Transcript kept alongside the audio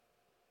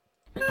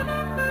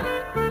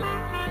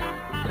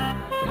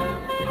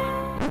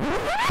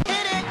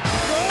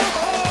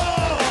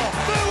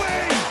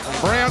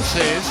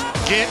Everyone says,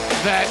 get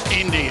that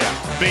India.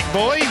 Big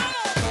boy.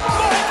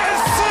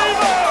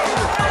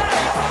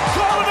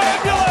 Call an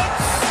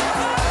ambulance!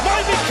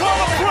 Maybe call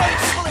a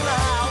priest!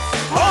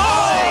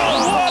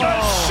 Oh, what a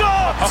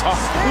shot!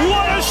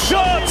 What a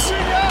shot!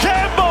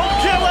 Campbell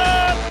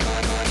Gillard!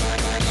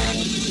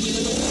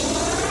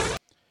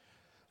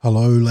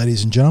 Hello,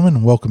 ladies and gentlemen,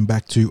 and welcome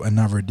back to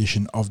another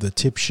edition of the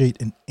Tip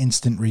Sheet, an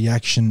instant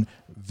reaction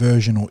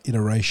version or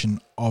iteration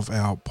of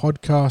our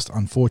podcast.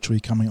 Unfortunately,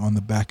 coming on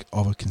the back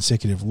of a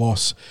consecutive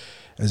loss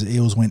as the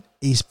Eels went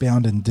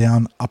eastbound and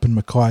down up in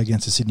Mackay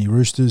against the Sydney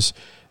Roosters.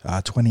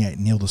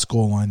 28-0 the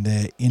scoreline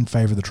there in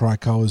favour of the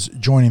Tricolours.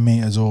 Joining me,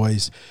 as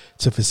always,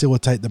 to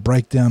facilitate the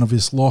breakdown of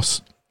this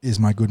loss is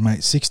my good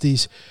mate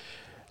 60s.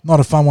 Not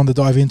a fun one to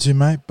dive into,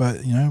 mate,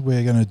 but you know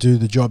we're going to do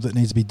the job that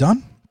needs to be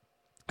done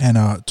and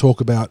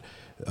talk about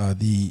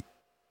the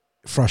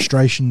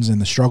frustrations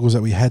and the struggles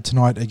that we had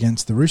tonight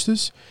against the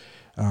Roosters,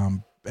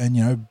 and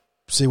you know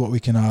see what we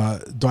can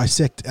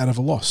dissect out of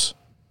a loss.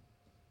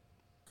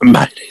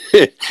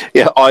 Mate,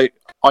 yeah, I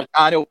can't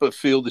help but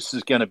feel this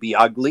is going to be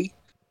ugly.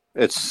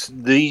 It's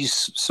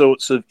these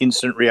sorts of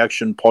instant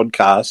reaction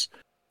podcasts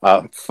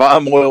are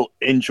far more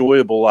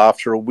enjoyable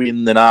after a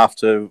win than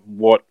after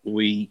what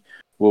we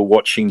were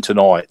watching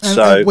tonight.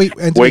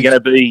 We're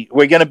going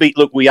to be.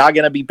 Look, we are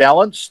going to be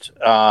balanced,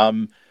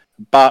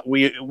 but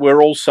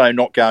we're also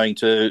not going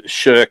to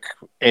shirk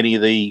any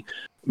of the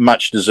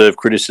much deserved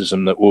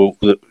criticism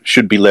that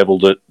should be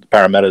levelled at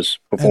Parramatta's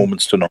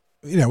performance tonight.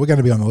 You know, we're going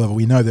to be on the level.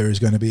 We know there is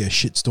going to be a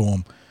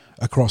shitstorm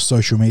across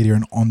social media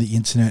and on the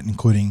internet,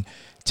 including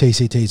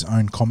TCT's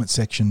own comment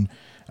section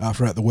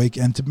throughout the week.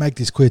 And to make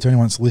this clear to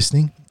anyone that's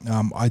listening,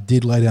 I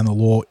did lay down the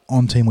law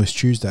on Team List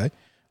Tuesday.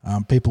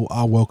 People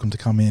are welcome to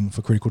come in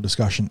for critical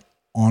discussion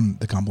on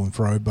the Cumberland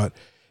Throw, but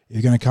if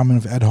you're going to come in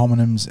with ad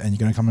hominems and you're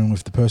going to come in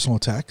with the personal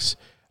attacks,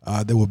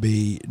 there will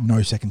be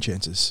no second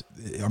chances.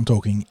 I'm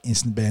talking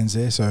instant bans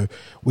there. So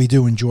we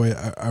do enjoy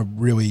a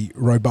really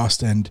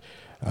robust and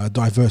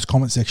diverse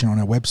comment section on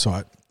our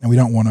website, and we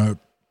don't want to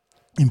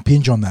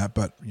impinge on that,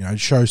 but you know,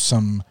 show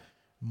some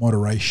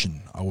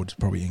moderation. I would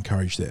probably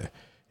encourage there.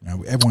 You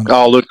know, everyone.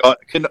 Oh, look,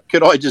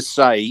 can I just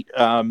say,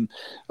 I'm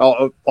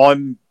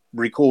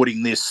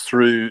recording this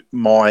through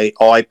my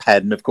iPad,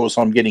 and of course,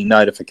 I'm getting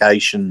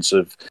notifications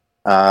of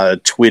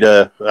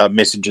Twitter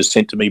messages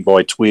sent to me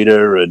by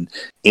Twitter and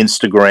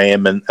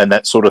Instagram and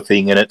that sort of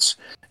thing. And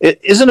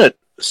isn't it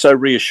so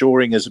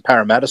reassuring as a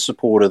Parramatta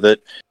supporter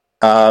that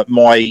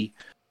my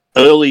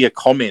earlier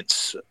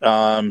comments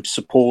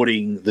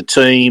supporting the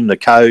team, the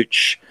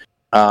coach,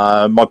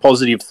 my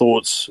positive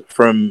thoughts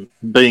from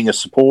being a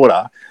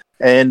supporter,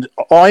 and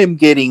I am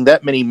getting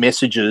that many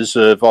messages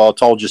of "I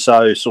told you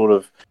so" sort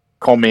of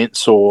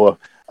comments, or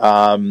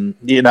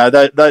you know,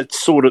 that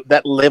sort of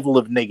that level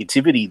of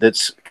negativity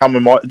that's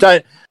coming.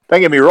 Don't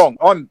get me wrong.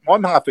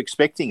 I'm half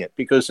expecting it,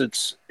 because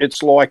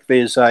it's like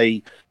there's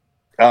a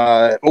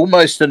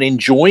almost an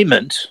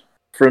enjoyment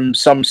from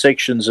some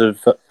sections of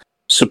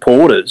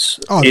supporters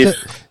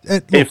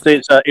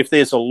if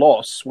there's a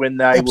loss when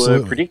they Absolutely.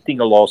 were predicting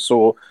a loss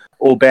or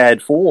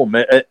bad form,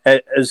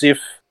 as if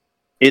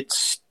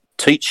it's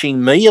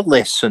teaching me a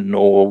lesson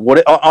or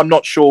what. I'm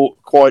not sure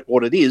quite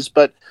what it is,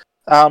 but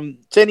to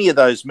any of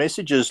those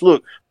messages,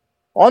 look,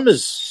 I'm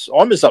as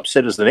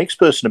upset as the next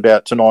person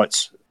about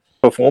tonight's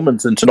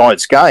performance and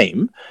tonight's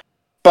game,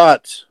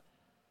 but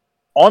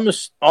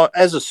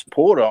as a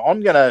supporter,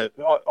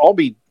 I'll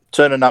be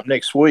turning up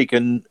next week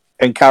and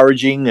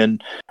encouraging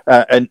and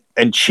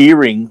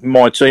cheering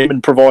my team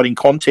and providing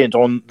content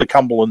on the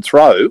Cumberland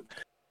Throw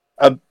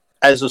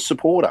as a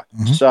supporter.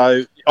 Mm-hmm.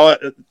 So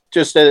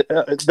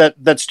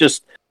that's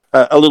just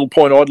a little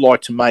point I'd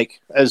like to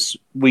make as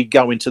we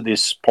go into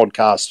this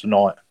podcast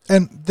tonight.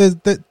 And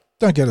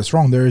don't get us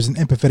wrong, there is an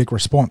empathetic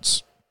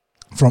response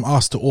from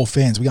us to all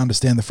fans. We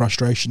understand the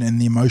frustration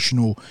and the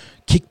emotional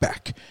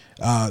kickback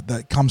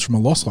that comes from a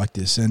loss like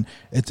this, and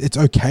it's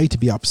okay to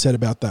be upset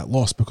about that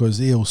loss, because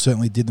the Eels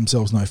certainly did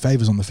themselves no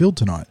favours on the field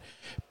tonight.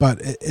 But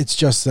it's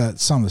just that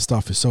some of the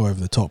stuff is so over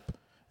the top,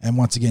 and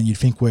once again, you'd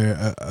think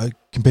we're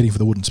competing for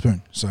the wooden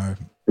spoon. So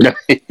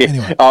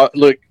anyway,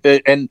 look,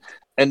 and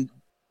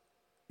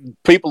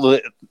people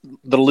that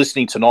are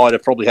listening tonight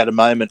have probably had a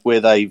moment where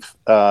they've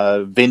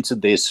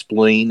vented their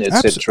spleen,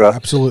 etc.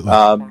 Absolutely.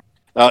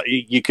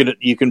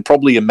 You can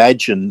probably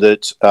imagine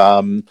that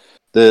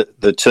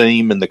the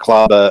team and the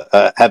club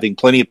are having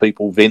plenty of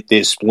people vent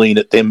their spleen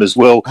at them as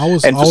well. I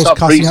was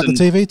cussing out the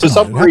TV tonight. For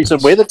some reason,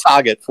 we're the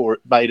target for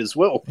it, mate, as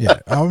well. Yeah,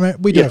 I mean,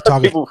 we do have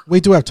targets. We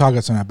do have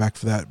targets on our back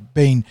for that.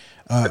 Being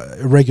a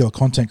regular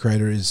content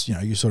creator is, you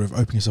know, you sort of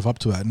open yourself up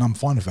to that, and I'm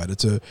fine with that.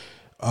 It's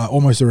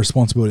almost a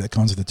responsibility that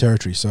comes with the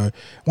territory. So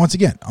once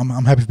again,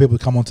 I'm happy for people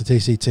to come onto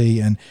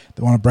TCT and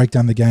they want to break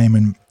down the game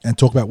and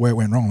talk about where it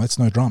went wrong. That's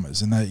no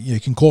dramas, and you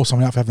can call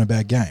someone out for having a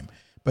bad game,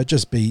 but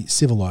just be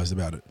civilized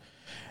about it.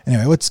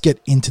 Anyway, let's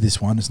get into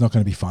this one. It's not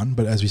going to be fun,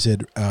 but as we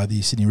said,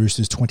 the Sydney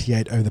Roosters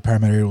 28 over the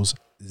Parramatta Eels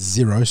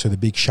 0, so the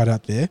big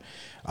shutout there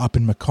up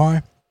in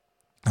Mackay.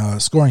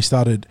 Scoring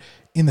started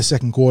in the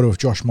second quarter with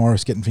Josh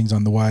Morris getting things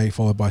underway,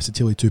 followed by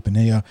Sitili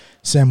Tupouniua,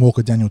 Sam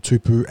Walker, Daniel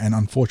Tupu, and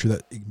unfortunately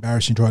that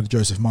embarrassing try to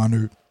Joseph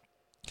Manu,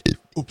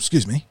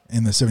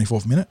 in the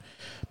 74th minute.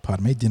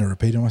 Pardon me, didn't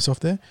repeat myself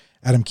there.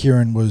 Adam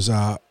Kieran was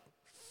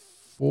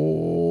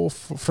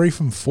 3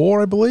 from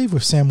 4, I believe,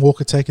 with Sam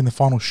Walker taking the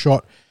final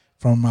shot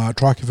from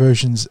try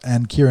conversions,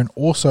 and Kieran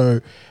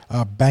also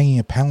banging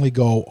a penalty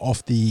goal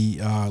off the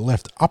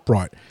left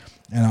upright.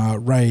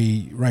 And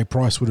Ray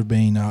Price would have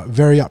been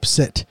very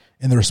upset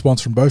in the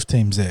response from both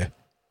teams there,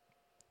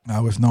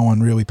 with no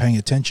one really paying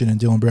attention, and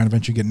Dylan Brown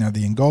eventually getting out of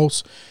the end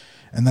goals.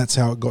 And that's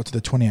how it got to the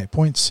 28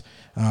 points.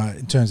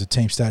 In terms of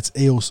team stats,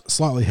 Eels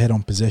slightly ahead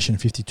on possession,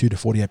 52 to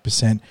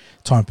 48%.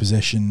 Time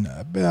possession,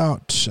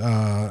 about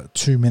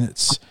 2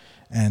 minutes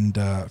and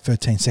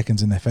 13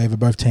 seconds in their favour.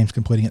 Both teams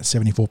completing at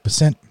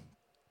 74%.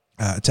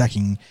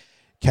 Attacking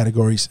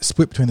categories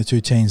split between the two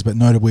teams, but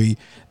notably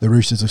the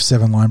Roosters of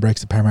 7 line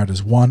breaks, the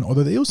Parramatta's 1,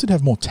 although the Eels did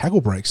have more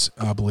tackle breaks,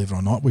 believe it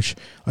or not, which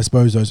I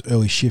suppose those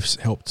early shifts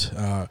helped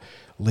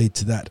lead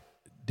to that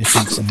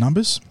difference in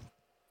numbers.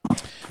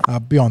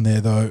 Beyond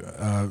there,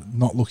 though,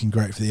 not looking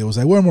great for the Eels.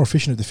 They were more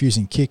efficient at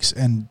diffusing kicks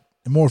and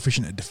more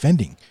efficient at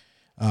defending,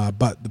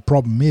 but the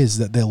problem is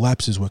that their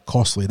lapses were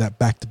costly. That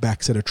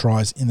back-to-back set of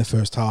tries in the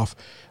first half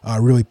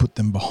really put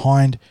them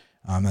behind.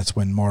 That's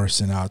when Morris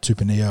and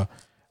Tupouniua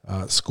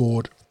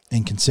scored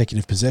in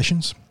consecutive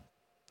possessions.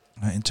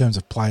 In terms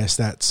of player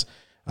stats,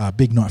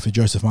 big night for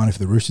Joseph Manu for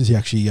the Roosters. He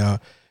actually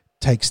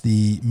takes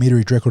the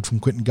meterage record from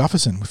Quinton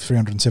Gufferson with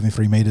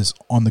 373 metres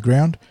on the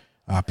ground.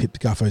 Pipped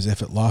Guffo's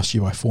effort last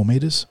year by 4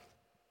 metres.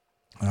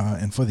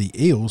 And for the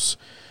Eels,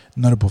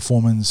 notable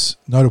performances.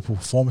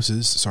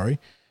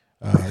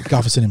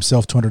 Gufferson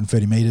himself,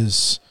 230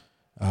 metres.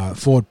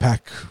 Forward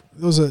pack,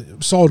 there was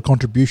a solid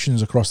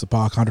contributions across the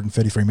park.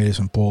 133 metres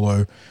from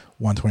Paulo,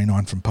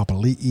 129 from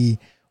Papali'i,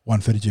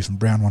 132 from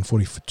Brown,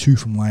 142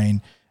 from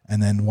Lane,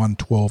 and then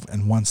 112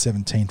 and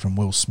 117 from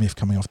Will Smith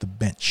coming off the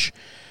bench.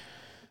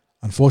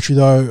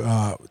 Unfortunately,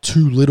 though,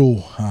 too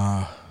little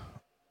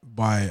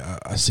by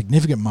a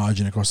significant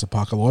margin across the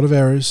park. A lot of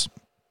errors,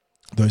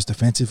 those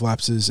defensive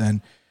lapses,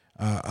 and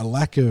a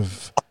lack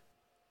of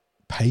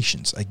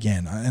patience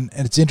again. And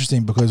it's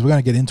interesting because we're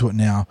going to get into it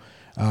now.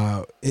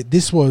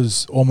 This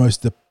was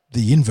almost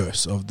the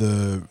inverse of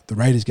the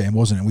Raiders game,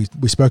 wasn't it?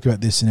 We spoke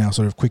about this in our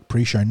sort of quick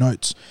pre-show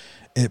notes.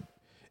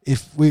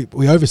 If we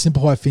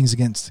oversimplify things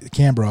against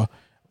Canberra,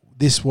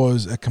 this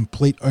was a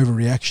complete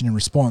overreaction in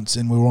response,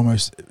 and we were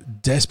almost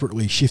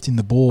desperately shifting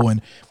the ball. And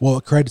while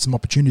it created some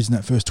opportunities in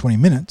that first 20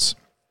 minutes,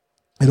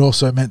 it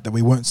also meant that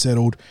we weren't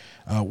settled.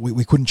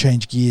 We couldn't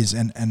change gears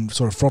and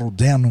sort of throttled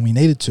down when we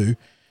needed to,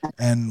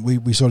 and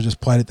we sort of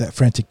just played at that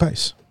frantic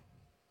pace.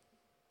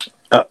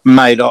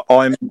 Mate,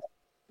 I'm a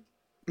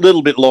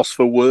little bit lost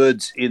for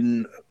words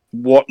in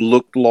what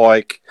looked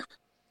like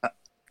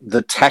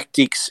the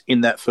tactics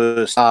in that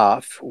first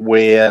half,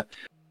 where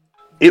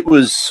it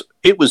was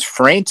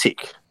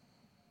frantic,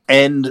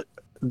 and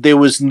there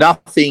was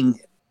nothing.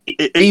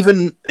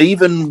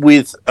 Even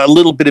with a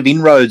little bit of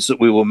inroads that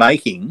we were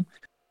making,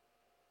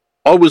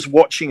 I was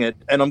watching it,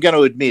 and I'm going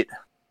to admit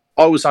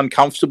I was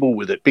uncomfortable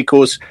with it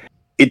because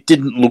it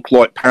didn't look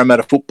like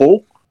Parramatta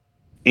football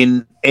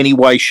in any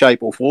way,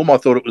 shape or form. I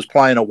thought it was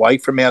playing away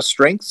from our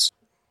strengths.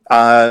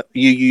 You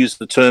used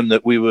the term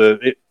that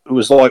it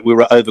was like we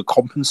were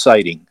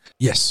overcompensating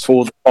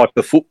for the type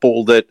of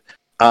football that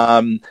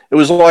it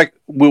was like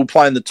we were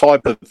trying to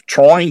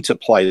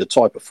play the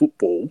type of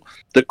football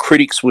that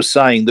critics were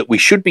saying that we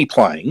should be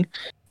playing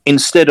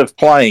instead of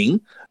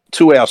playing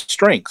to our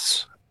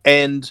strengths.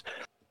 And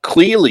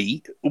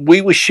clearly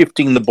we were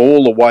shifting the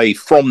ball away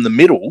from the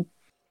middle.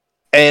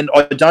 And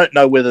I don't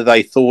know whether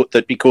they thought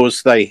that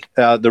because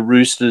the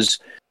Roosters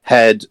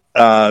had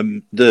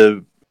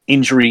the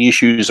injury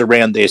issues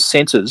around their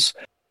centres,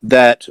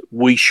 that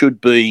we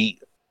should be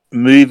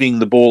moving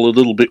the ball a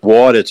little bit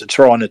wider to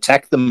try and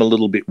attack them a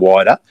little bit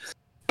wider.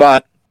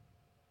 But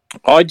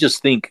I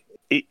just think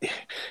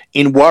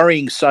in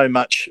worrying so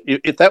much,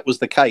 if that was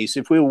the case,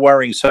 if we were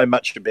worrying so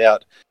much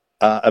about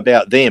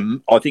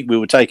them, I think we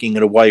were taking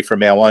it away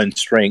from our own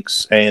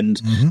strengths. And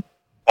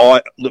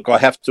I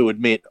have to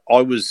admit,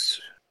 I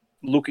was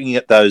looking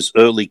at those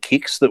early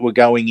kicks that were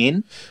going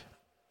in,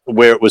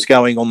 where it was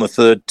going on the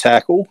third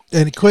tackle,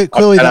 and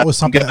clearly that was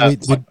something.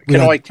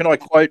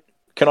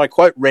 Can I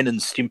quote Ren and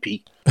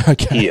Stimpy?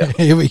 Okay,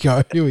 here we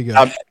go.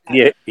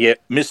 Yeah,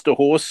 Mr.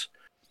 Horse.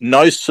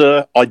 No,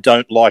 sir, I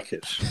don't like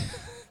it.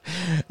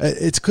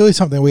 It's clearly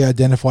something we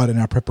identified in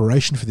our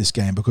preparation for this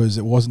game, because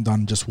it wasn't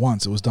done just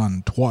once; it was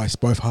done twice,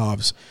 both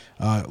halves,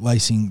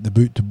 lacing the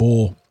boot to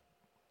ball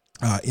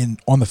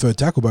on the third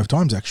tackle both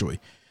times,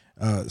 actually.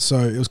 So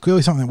it was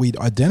clearly something we'd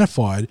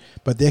identified,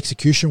 but the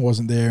execution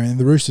wasn't there, and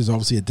the Roosters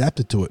obviously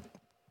adapted to it,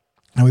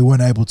 and we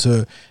weren't able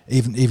to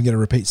even get a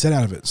repeat set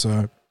out of it.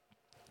 So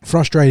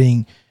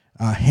frustrating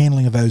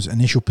handling of those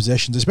initial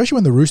possessions, especially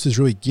when the Roosters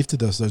really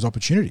gifted us those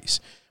opportunities.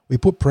 We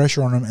put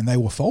pressure on them, and they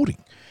were folding.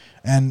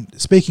 And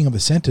speaking of the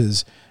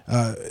centres,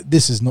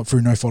 this is not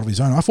through no fault of his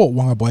own. I thought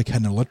Wonga Blake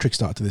had an electric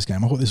start to this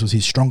game. I thought this was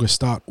his strongest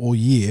start all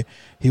year.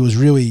 He was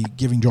really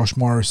giving Josh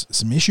Morris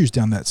some issues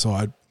down that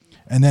side.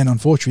 And then,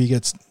 unfortunately, he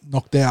gets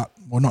knocked out.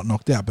 Well, not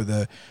knocked out, but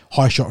the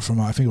high shot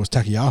from, I think it was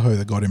Takiyaho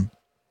that got him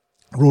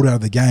ruled out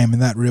of the game.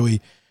 And that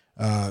really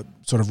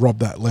sort of robbed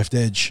that left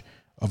edge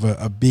of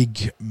a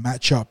big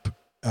matchup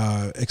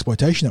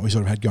exploitation that we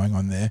sort of had going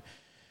on there.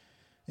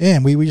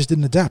 And we just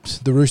didn't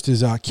adapt. The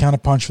Roosters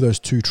counterpunched for those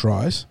 2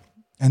 tries.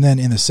 And then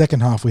in the second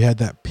half, we had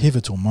that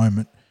pivotal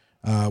moment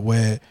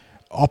where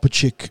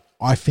Opachik,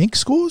 I think,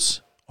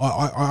 scores.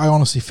 I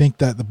honestly think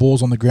that the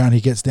ball's on the ground.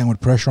 He gets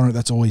downward pressure on it.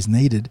 That's all he's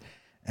needed.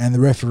 And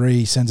the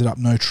referee sends it up,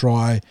 no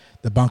try.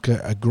 The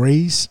bunker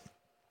agrees.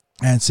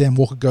 And Sam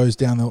Walker goes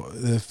down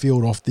the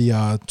field off the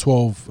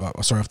off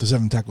the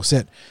 7 tackle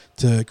set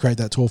to create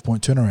that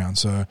 12-point turnaround.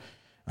 So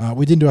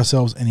we didn't do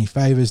ourselves any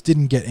favours.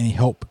 Didn't get any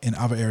help in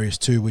other areas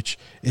too, which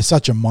is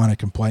such a minor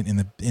complaint in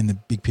the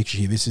big picture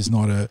here. This is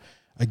not a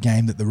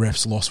game that the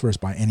refs lost for us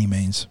by any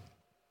means.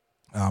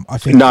 I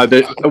think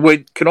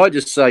can I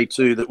just say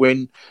too that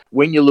when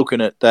you're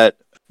looking at that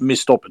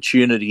missed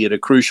opportunity at a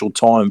crucial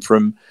time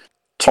from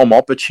Tom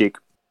Opachik,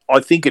 I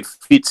think it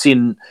fits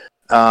in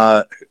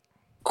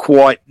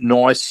quite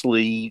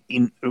nicely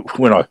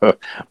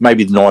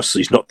maybe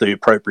nicely is not the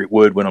appropriate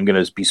word when I'm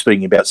going to be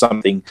speaking about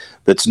something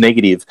that's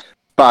negative,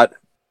 but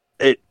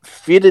it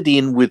fitted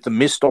in with the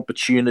missed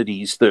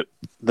opportunities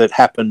that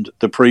happened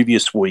the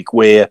previous week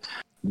where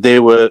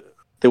there were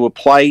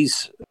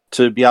plays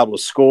to be able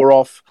to score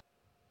off.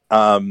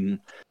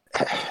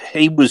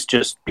 He was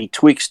just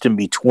betwixt and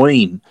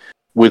between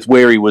with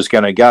where he was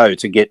going to go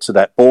to get to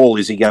that ball.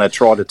 Is he going to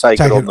try to take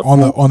it on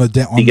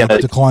the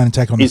decline and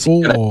take on the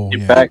full, or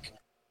back?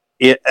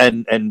 Yeah,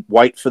 and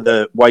wait for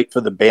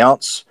the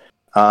bounce.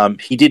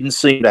 He didn't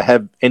seem to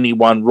have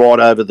anyone right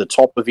over the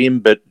top of him,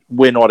 but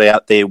we're not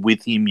out there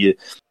with him.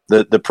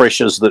 The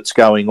pressures that's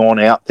going on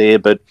out there,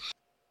 but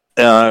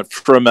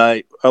from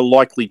a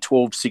likely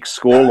 12-6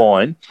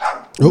 scoreline,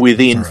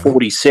 within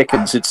 40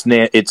 seconds, it's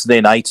then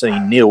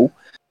 18-0,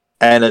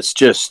 and it's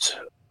just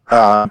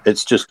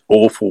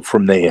awful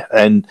from there.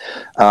 And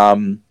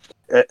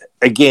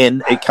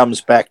again, it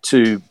comes back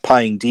to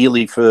paying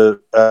dearly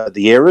for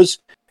the errors.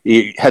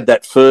 You had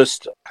that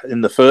in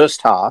the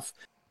first half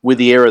with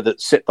the error that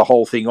set the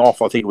whole thing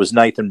off. I think it was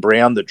Nathan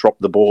Brown that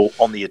dropped the ball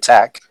on the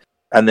attack,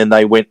 and then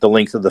they went the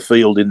length of the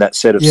field in that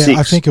set of 6.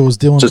 I think it was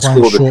Dylan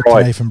playing short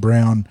to Nathan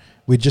Brown.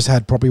 We just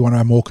had probably one of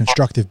our more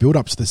constructive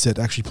build-ups to the set,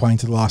 actually playing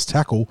to the last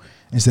tackle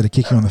instead of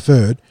kicking on the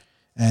third.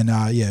 And,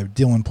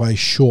 Dylan plays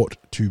short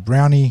to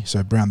Brownie,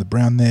 so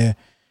Brown there,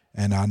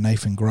 and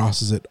Nathan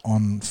grasses it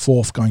on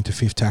 4th going to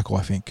 5th tackle,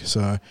 I think.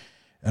 So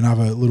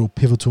another little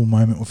pivotal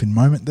moment within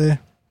moment there.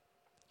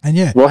 And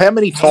well, how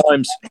many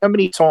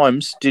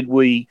times did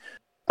we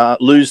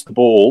lose the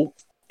ball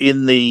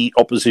in the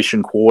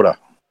opposition quarter?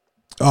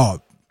 Oh,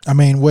 I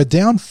mean, we're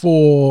down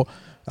for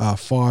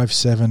 5,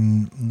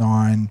 7,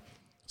 9,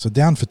 so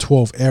down for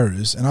 12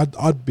 errors, and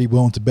I'd be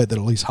willing to bet that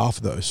at least half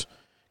of those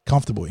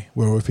comfortably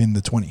were within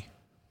the 20.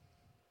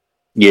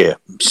 Yeah.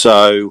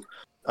 So,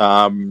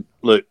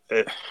 look,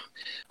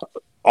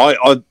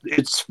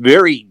 it's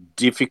very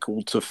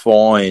difficult to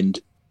find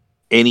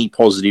any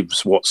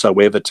positives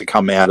whatsoever to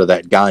come out of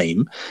that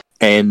game.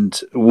 And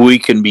we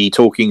can be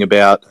talking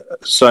about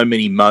so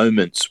many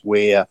moments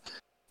where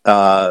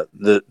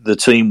the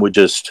team were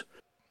just,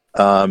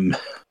 I've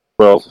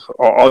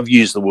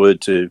used the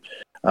word to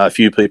a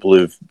few people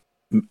who've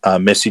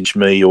messaged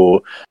me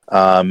or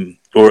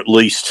at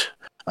least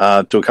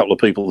to a couple of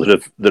people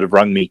that have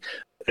rung me.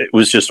 It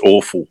was just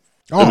awful.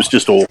 It was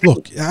just awful.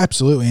 Look,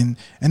 absolutely. And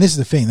this is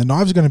the thing. The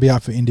knives are going to be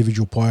up for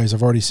individual players.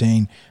 I've already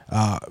seen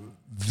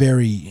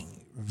very,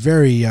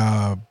 very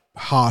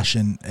harsh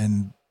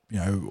and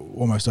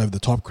almost over the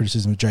top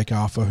criticism of Jake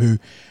Arthur, who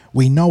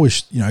we know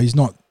is he's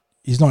not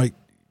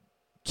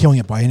killing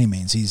it by any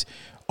means. He's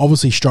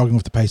obviously struggling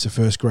with the pace of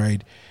first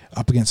grade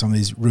up against some of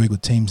these really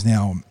good teams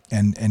now,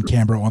 and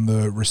Canberra on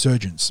the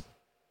resurgence.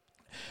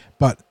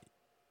 But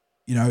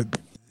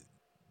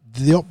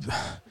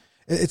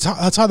it's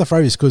hard to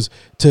phrase because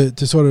to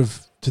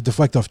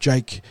deflect off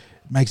Jake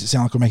makes it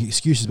sound like we're making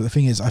excuses. But the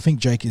thing is, I think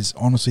Jake is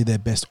honestly their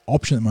best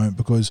option at the moment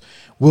because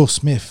Will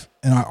Smith,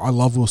 and I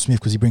love Will Smith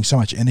because he brings so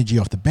much energy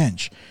off the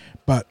bench,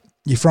 but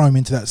you throw him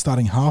into that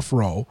starting half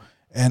role,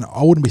 and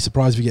I wouldn't be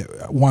surprised if we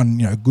get one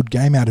good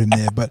game out of him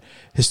there. But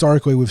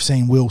historically, we've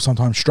seen Will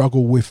sometimes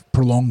struggle with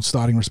prolonged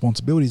starting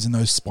responsibilities in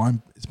those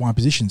spine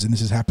positions, and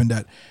this has happened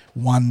at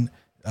 1,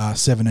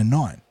 7, and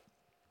 9.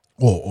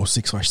 Or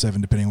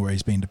 6/7, depending on where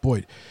he's been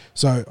deployed.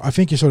 So I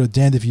think you're sort of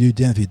damned if you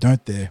do, damned if you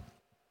don't there.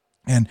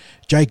 And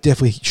Jake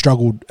definitely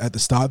struggled at the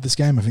start of this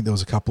game. I think there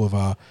was a couple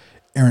of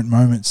errant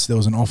moments. There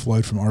was an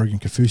offload from Oregon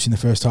Kaufusi in the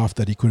first half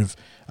that he could have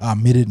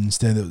mitted,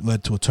 instead it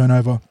led to a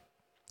turnover.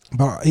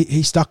 But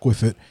he stuck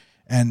with it,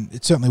 and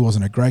it certainly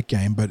wasn't a great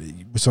game, but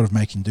it was sort of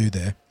making do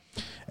there.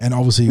 And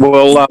obviously...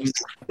 Well,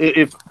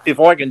 if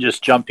I can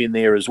just jump in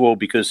there as well,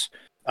 because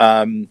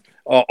I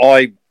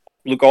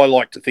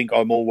like to think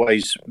I'm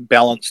always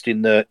balanced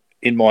in the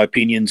in my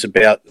opinions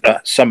about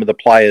some of the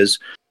players.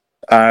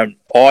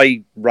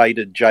 I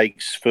rated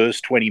Jake's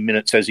first 20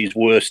 minutes as his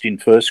worst in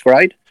first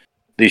grade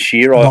this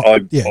year. I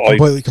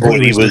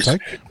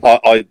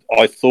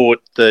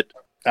thought that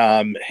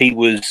he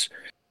was.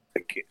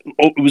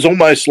 It was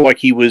almost like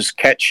he was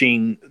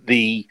catching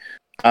the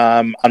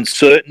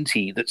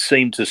uncertainty that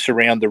seemed to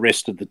surround the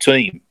rest of the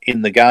team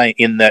in the game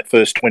in that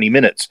first 20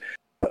 minutes.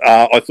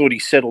 I thought he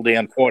settled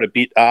down quite a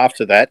bit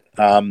after that.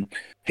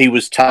 He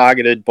was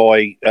targeted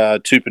by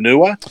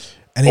Tupanua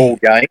all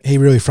game. He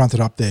really fronted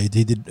up there. He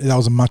did. That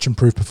was a much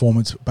improved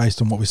performance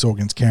based on what we saw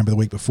against Canberra the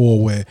week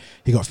before, where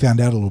he got found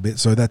out a little bit.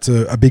 So that's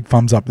a big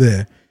thumbs up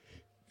there.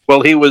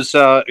 Well, he was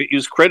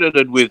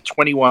credited with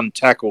 21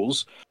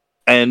 tackles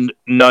and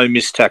no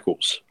missed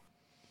tackles.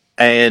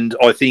 And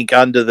I think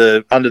under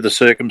the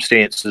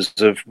circumstances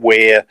of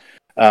where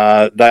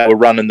they were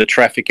running the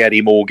traffic at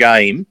him all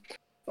game,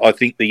 I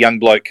think the young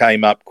bloke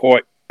came up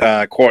quite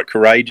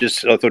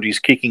courageous. I thought his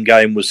kicking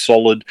game was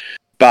solid,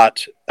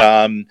 but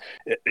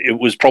it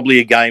was probably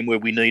a game where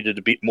we needed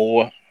a bit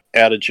more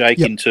out of Jake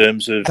in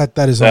terms of that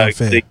is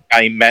unfair.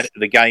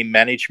 The game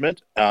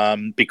management.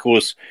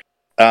 Because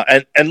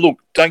and look,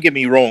 don't get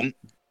me wrong,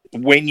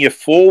 when your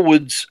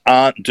forwards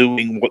aren't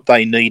doing what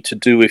they need to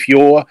do, if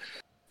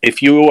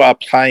you are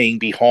playing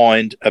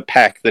behind a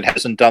pack that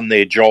hasn't done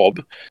their job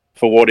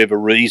for whatever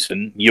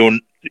reason,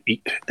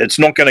 it's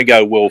not going to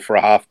go well for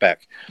a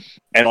halfback.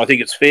 And I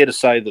think it's fair to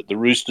say that the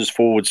Roosters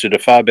forwards did a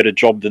far better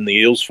job than the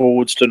Eels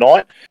forwards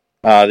tonight.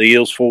 The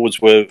Eels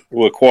forwards were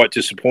quite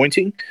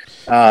disappointing.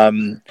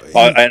 And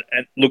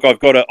look, I've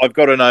got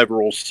an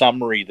overall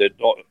summary that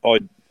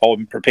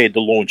I'm prepared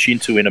to launch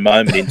into in a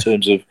moment in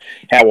terms of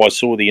how I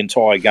saw the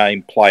entire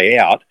game play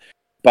out.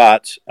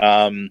 But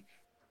I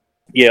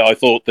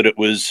thought that it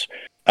was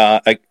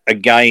a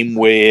game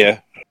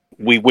where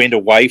we went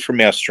away from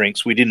our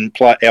strengths. We didn't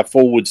play. Our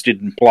forwards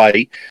didn't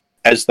play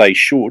as they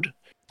should.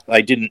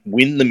 They didn't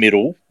win the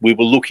middle. We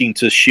were looking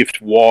to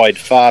shift wide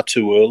far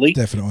too early.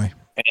 Definitely.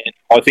 And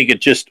I think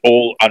it just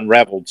all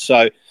unravelled.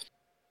 So,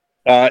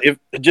 if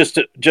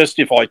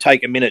I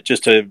take a minute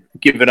just to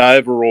give an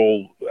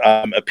overall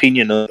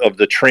opinion of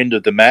the trend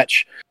of the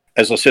match,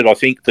 as I said, I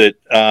think that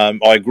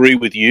I agree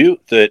with you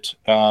that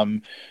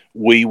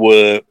we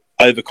were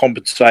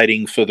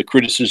overcompensating for the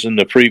criticism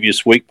the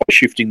previous week by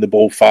shifting the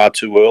ball far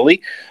too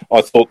early.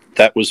 I thought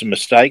that was a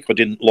mistake. I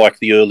didn't like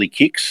the early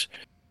kicks.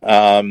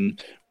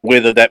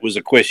 Whether that was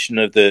a question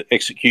of the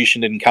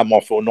execution didn't come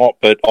off or not,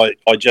 but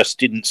I just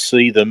didn't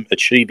see them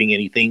achieving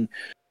anything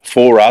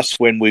for us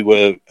when we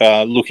were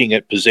looking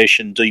at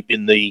possession deep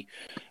in the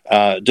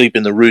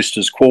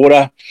Roosters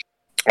quarter.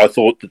 I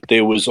thought that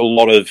there was a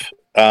lot of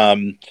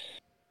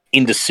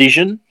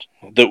indecision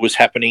that was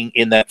happening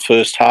in that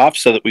first half,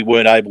 so that we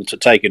weren't able to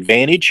take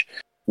advantage.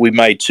 We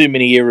made too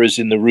many errors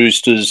in the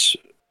Roosters'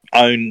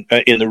 own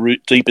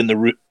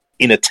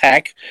in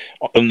attack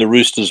on the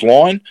Roosters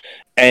line,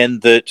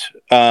 and that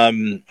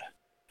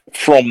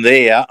from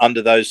there,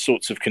 under those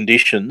sorts of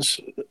conditions,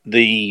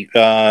 the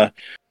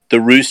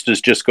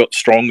Roosters just got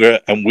stronger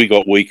and we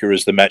got weaker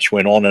as the match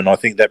went on. And I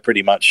think that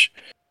pretty much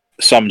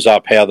sums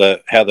up how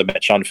the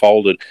match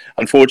unfolded.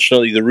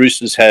 Unfortunately, the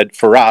Roosters gave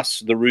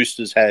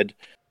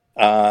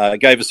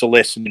us a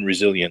lesson in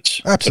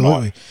resilience.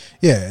 Absolutely. Tonight.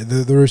 Yeah,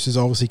 the Roosters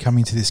obviously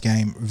coming to this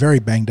game very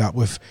banged up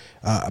with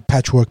a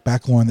patchwork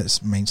backline that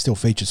still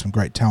features some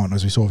great talent,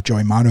 as we saw with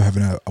Joey Manu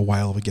having a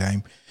whale of a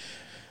game.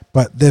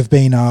 But they've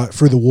been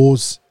through the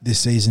wars this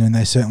season and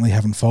they certainly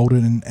haven't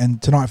folded.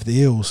 And tonight for the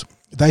Eels,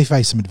 they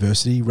faced some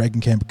adversity. Reagan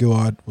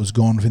Campbell-Gillard was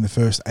gone within the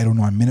first 8 or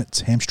 9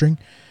 minutes, hamstring.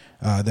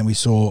 Then we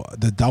saw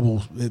the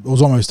double. It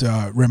was almost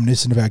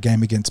reminiscent of our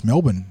game against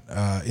Melbourne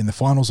in the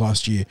finals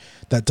last year.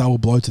 That double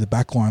blow to the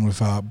back line with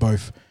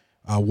both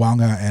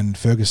Wanga and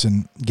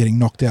Ferguson getting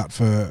knocked out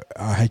for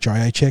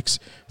HIA checks.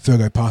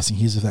 Fergo passing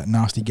his of that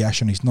nasty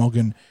gash on his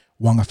noggin.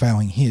 Wanga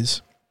failing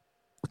his.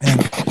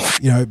 And,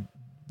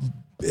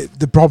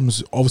 the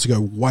problems obviously go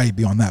way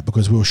beyond that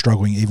because we were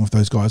struggling even with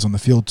those guys on the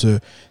field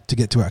to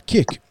get to our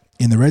kick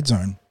in the red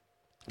zone.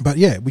 But,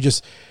 yeah,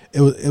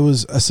 it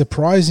was a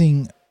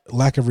surprising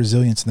lack of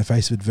resilience in the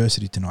face of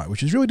adversity tonight,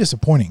 which is really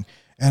disappointing.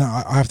 And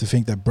I have to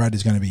think that Brad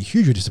is going to be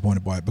hugely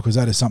disappointed by it because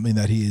that is something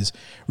that he is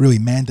really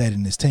mandated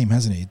in his team,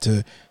 hasn't he?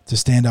 To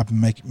stand up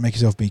and make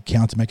yourself be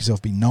counted, make yourself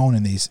be known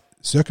in these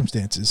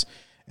circumstances.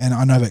 And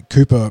I know that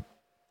Cooper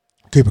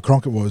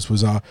Cronkett was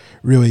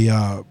really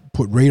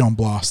put Reid on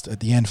blast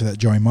at the end for that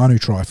Joey Manu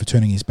try for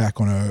turning his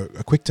back on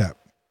a quick tap.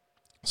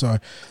 So,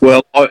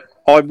 well,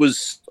 I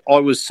was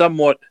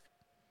somewhat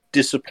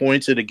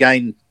disappointed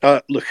again.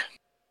 Look,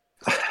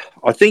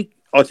 I think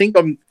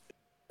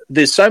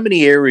there's so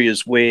many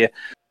areas where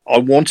I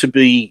want to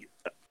be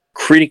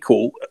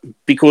critical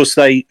because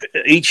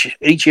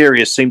each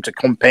area seemed to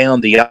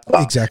compound the other.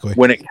 Exactly.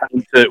 When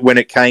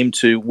it came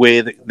to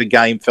where the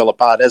game fell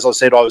apart. As I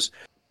said, I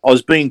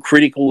was being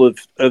critical of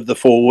the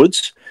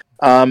forwards,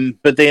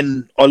 but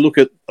then I look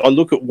at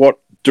what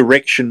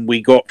direction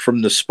we got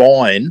from the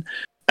spine,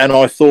 and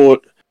I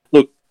thought,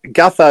 look,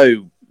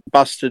 Gutho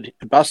busted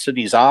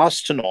his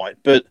ass tonight,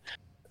 but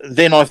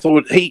then I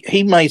thought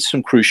he made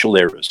some crucial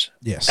errors.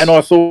 Yes. And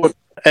I thought,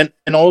 and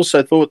I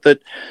also thought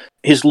that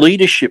his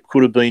leadership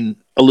could have been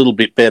a little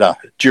bit better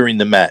during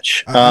the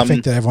match. I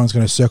think that everyone's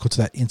going to circle to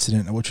that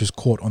incident, which was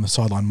caught on the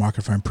sideline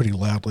microphone pretty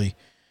loudly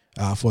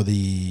for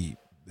the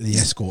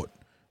escort,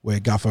 where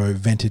Gutho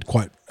vented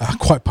quite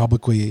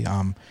publicly,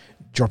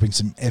 dropping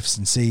some F's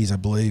and C's, I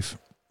believe,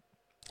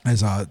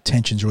 as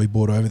tensions really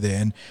brought over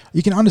there. And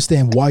you can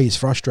understand why he's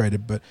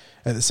frustrated, but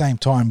at the same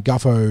time,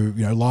 Gutho,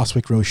 last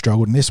week really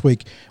struggled, and this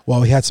week,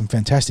 while he had some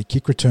fantastic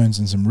kick returns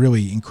and some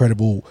really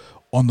incredible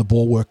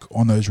on-the-ball work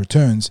on those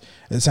returns,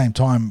 at the same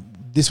time,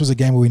 this was a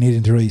game where we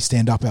needed to really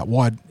stand up out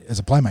wide as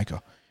a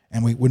playmaker,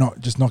 and we're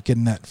not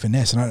getting that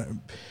finesse.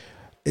 And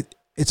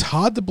it's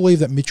hard to believe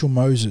that Mitchell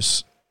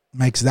Moses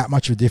makes that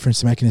much of a difference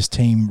to making his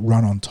team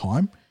run on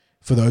time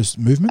for those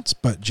movements,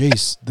 but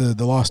geez,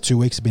 the last 2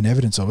 weeks have been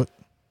evidence of it.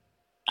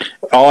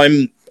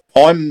 I'm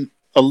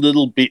a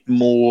little bit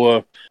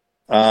more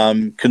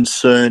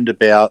concerned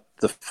about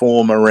the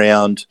form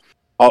around.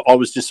 I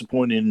was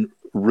disappointed in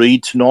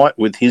Reid tonight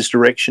with his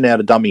direction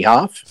out of dummy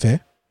half.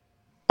 Fair.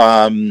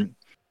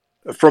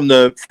 From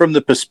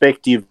the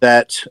perspective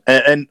that,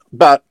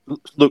 but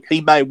look, he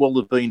may well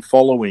have been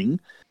following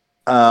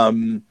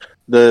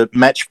the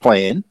match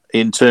plan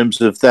in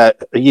terms of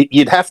that.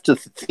 You'd have to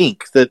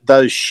think that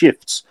those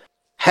shifts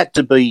had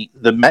to be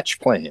the match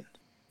plan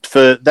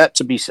for that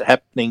to be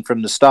happening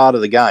from the start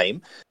of the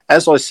game.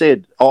 As I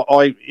said,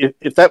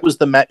 if that was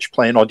the match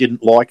plan, I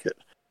didn't like it.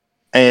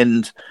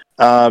 And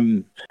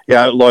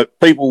like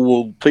people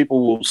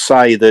will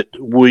say that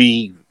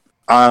we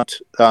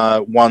aren't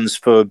ones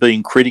for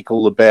being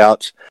critical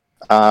about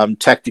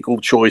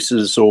tactical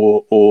choices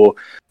or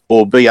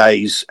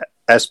BA's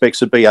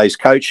aspects of BA's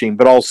coaching.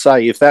 But I'll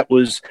say if that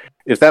was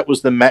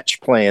the match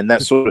plan,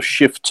 that sort of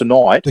shift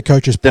tonight, the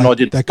coaches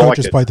played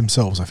played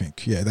themselves. I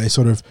think, they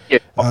sort of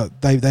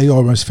they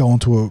almost fell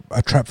into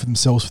a trap for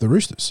themselves for the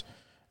Roosters,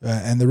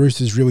 and the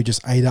Roosters really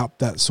just ate up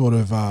that sort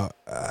of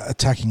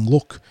attacking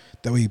look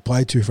that we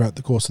played to throughout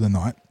the course of the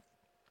night.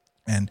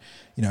 And,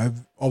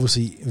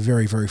 obviously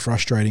very, very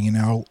frustrating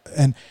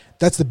and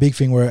that's the big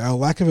thing, where our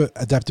lack of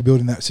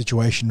adaptability in that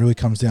situation really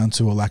comes down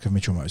to a lack of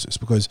Mitchell Moses,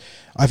 because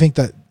I think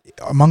that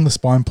among the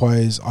spine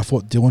players, I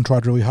thought Dylan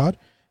tried really hard.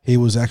 He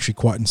was actually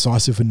quite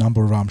incisive in a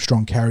number of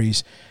strong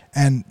carries,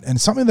 and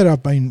something that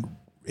I've been,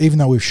 even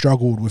though we've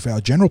struggled with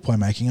our general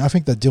playmaking, I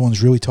think that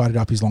Dylan's really tidied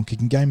up his long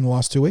kicking game in the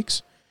last 2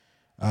 weeks.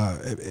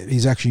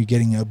 He's actually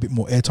getting a bit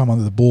more airtime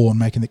under the ball and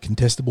making it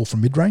contestable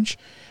from mid-range,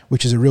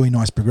 which is a really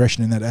nice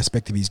progression in that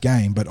aspect of his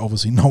game, but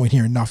obviously nowhere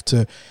near enough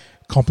to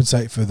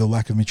compensate for the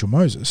lack of Mitchell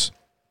Moses.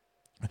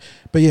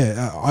 But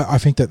I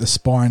think that the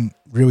spine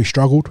really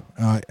struggled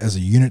as a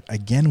unit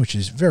again, which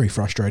is very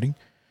frustrating.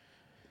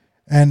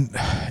 And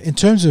in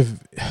terms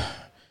of,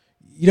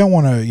 you don't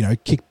want to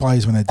kick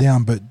players when they're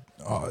down, but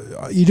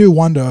you do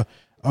wonder,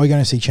 are we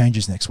going to see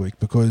changes next week?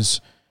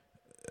 Because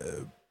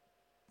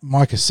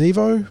Micah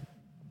Sivo,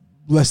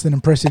 less than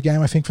impressive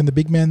game, I think, from the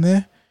big man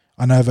there.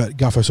 I know that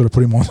Gutho sort of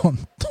put him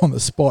on the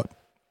spot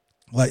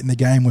late in the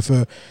game with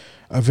a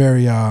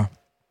very, I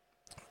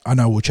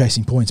know we're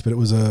chasing points, but it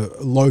was a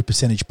low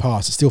percentage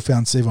pass. It still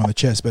found Sivo on the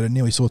chest, but it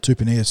nearly saw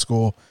Tupouniua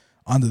score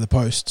under the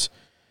posts.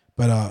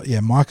 But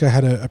Micah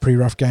had a pretty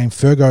rough game.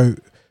 Fergo,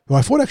 who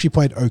I thought actually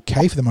played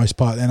okay for the most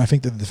part, and I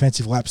think that the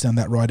defensive lapse down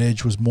that right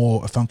edge was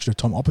more a function of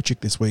Tom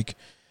Opachik this week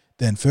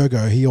than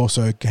Fergo. He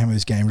also came with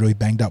his game really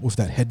banged up with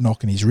that head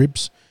knock in his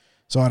ribs.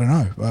 So I don't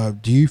know.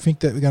 Do you think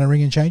that we're going to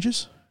ring in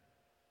changes?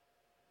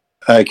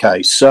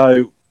 Okay,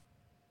 so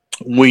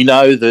we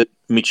know that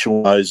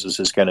Mitchell Moses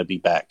is going to be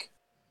back.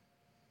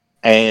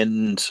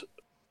 And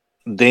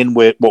then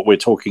what we're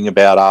talking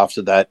about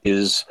after that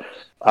is,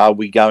 are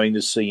we going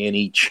to see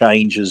any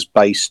changes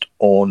based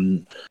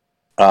on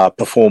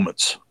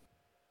performance?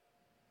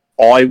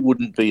 I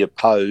wouldn't be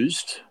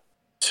opposed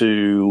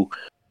to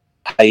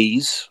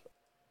Hayes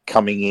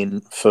coming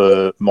in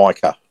for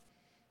Micah.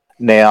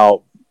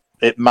 Now,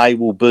 it may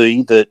well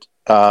be that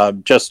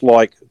just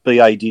like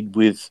BA did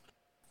with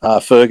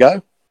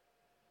Fergo,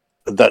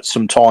 that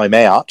some time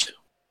out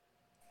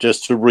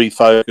just to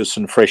refocus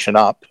and freshen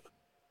up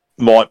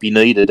might be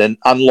needed. And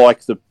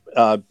unlike the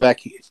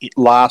back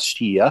last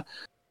year,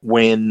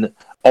 when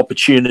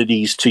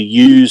opportunities to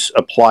use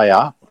a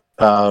player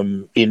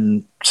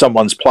in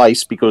someone's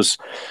place, because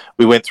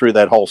we went through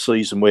that whole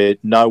season where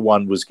no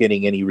one was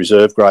getting any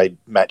reserve grade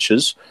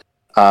matches,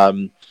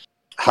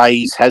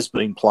 Hayes has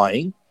been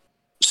playing,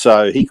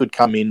 so he could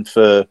come in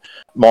for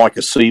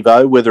Micah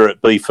Sivo, whether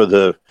it be for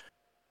the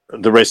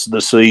rest of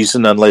the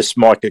season, unless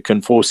Micah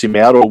can force him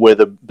out, or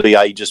whether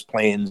BA just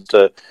plans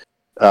to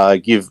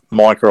give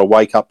Micah a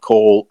wake-up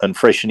call and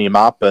freshen him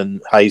up,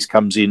 and Hayes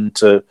comes in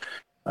to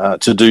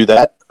do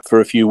that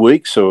for a few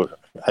weeks, or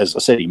as I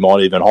said, he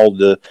might even hold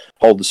the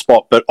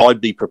spot. But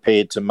I'd be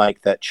prepared to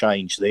make that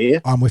change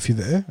there. I'm with you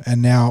there.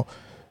 And now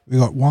we've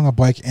got Wanga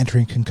Blake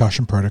entering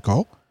concussion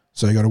protocol,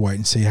 so you got to wait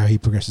and see how he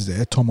progresses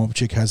there. Tom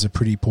Opachik has a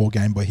pretty poor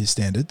game by his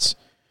standards.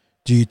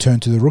 Do you turn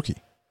to the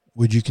rookie?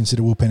 Would you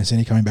consider Will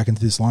Penasini coming back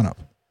into this lineup?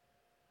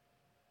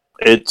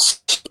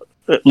 It's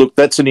look,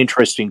 that's an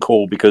interesting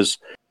call because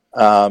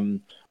I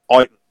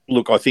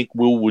think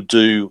Will would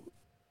do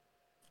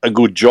a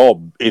good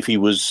job if he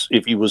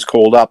was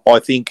called up. I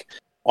think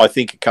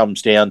it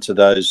comes down to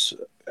those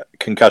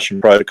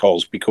concussion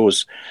protocols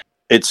because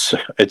it's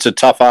a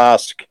tough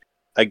ask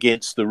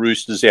against the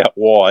Roosters out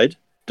wide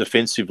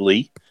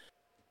defensively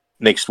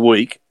next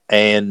week,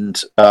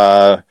 and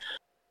look,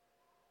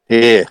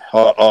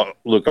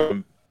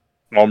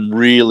 I'm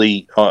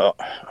really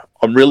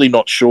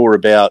not sure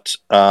about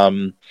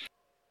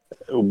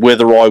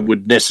whether I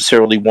would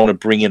necessarily want to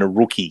bring in a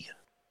rookie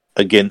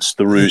against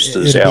the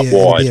Roosters out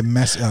wide.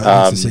 Against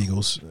the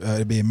Seagulls.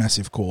 It'd be a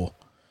massive call.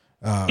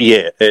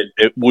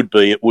 It would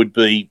be. It would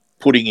be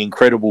putting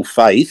incredible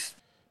faith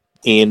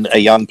in a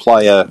young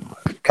player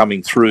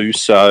coming through.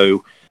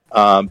 So,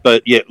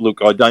 but yeah, look,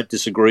 I don't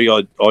disagree.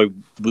 I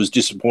was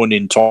disappointed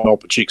in Tom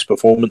Opachik's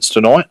performance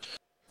tonight.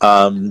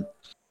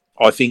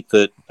 I think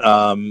that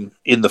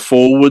in the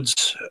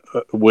forwards,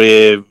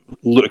 we're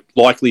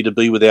likely to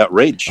be without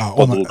Reg.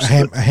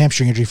 A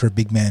hamstring injury for a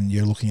big man,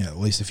 you're looking at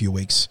least a few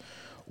weeks,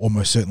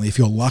 almost certainly. If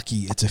you're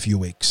lucky, it's a few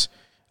weeks.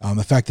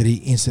 The fact that he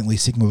instantly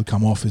signaled to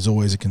come off is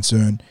always a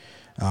concern.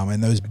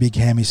 And those big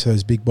hammies,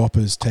 those big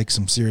boppers, take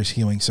some serious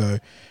healing. So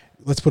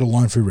let's put a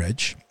line through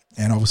Reg.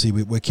 And obviously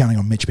we're counting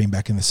on Mitch being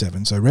back in the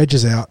 7. So Reg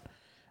is out.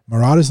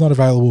 Murata's not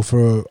available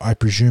for, I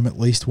presume, at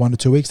least 1 to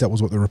 2 weeks. That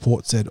was what the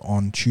report said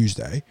on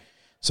Tuesday.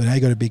 So now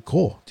you got a big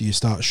call. Do you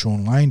start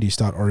Sean Lane? Do you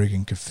start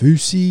Oregon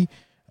Kaufusi?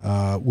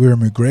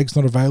 Wiramu Greg's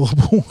not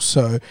available.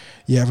 So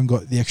you haven't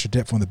got the extra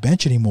depth on the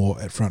bench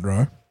anymore at front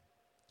row.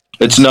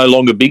 It's no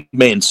longer big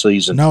man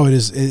season. No, it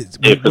is.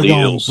 We're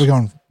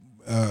going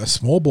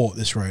small ball at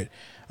this rate.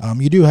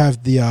 You do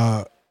have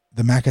the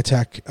Mac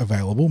attack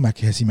available,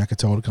 Hesi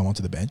Makatoa to come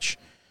onto the bench.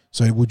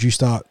 So would you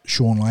start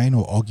Sean Lane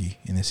or Oggy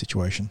in this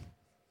situation?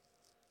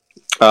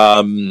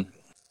 I'm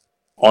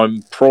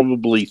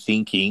probably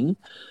thinking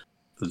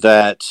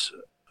that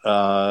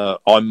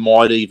I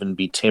might even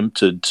be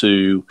tempted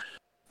to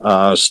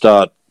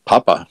start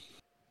Papa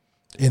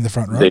in the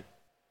front row.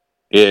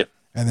 Yeah,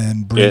 and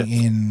then bring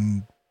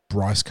in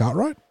Bryce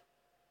Cartwright.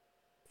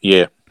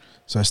 Yeah.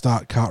 So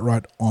start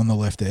Cartwright on the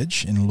left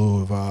edge in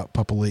lieu of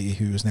Papali'i,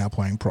 who is now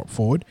playing prop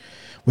forward,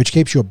 which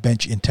keeps your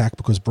bench intact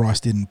because Bryce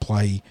didn't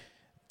play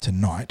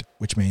tonight,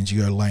 which means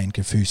you go Lane,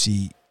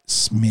 Kaufusi,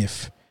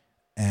 Smith,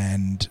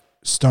 and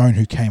Stone,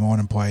 who came on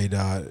and played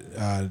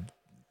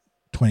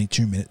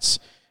 22 minutes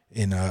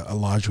in a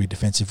largely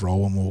defensive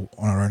role and we're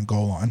on our own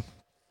goal line.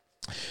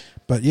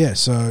 But yeah,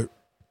 so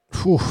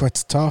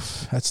that's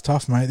tough. That's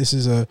tough, mate. This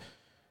is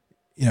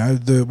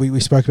we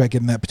spoke about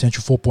getting that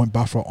potential 4-point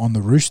buffer on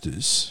the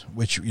Roosters,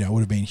 which would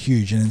have been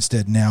huge, and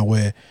instead now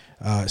we're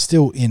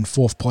still in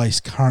 4th place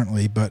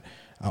currently, but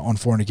on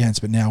for and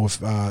against. But now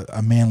with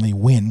a Manly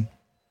win,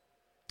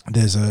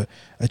 there's a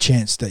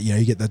chance that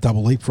you get that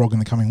double leapfrog in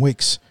the coming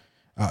weeks.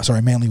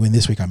 Manly win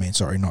this week.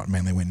 Not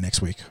Manly win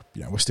next week.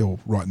 We're still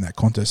right in that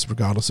contest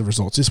regardless of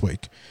results this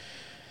week.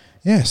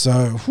 Yeah,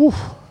 so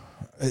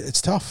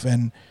it's tough,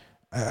 and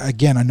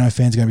again, I know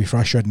fans are going to be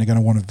frustrated and they're going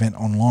to want to vent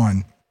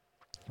online.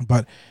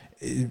 But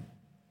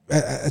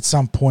at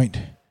some point,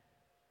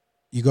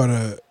 you got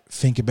to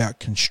think about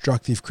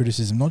constructive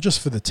criticism, not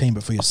just for the team,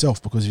 but for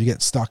yourself, because if you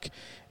get stuck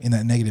in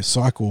that negative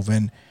cycle,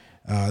 then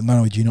not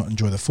only do you not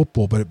enjoy the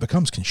football, but it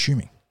becomes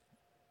consuming.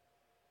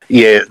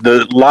 Yeah,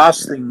 the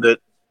last thing that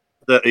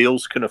the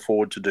Eels can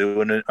afford to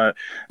do,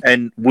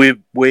 and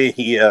we're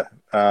here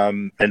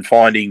and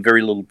finding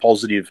very little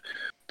positive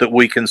that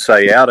we can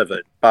say out of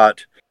it,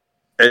 but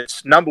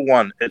it's number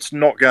one, it's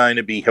not going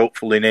to be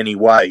helpful in any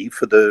way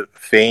for the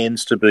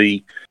fans to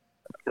be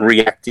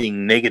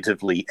reacting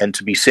negatively and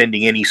to be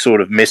sending any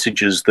sort of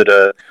messages that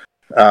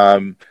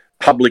are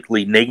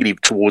publicly negative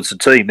towards the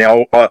team.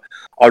 Now,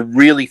 I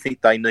really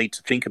think they need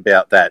to think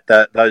about that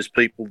those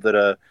people that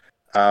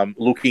are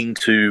looking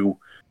to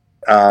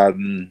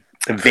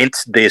vent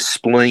their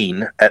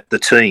spleen at the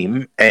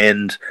team,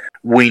 and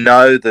we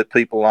know that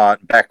people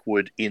aren't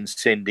backward in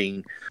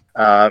sending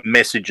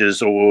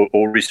messages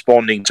or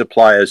responding to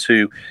players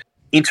who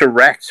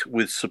interact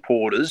with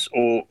supporters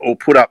or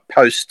put up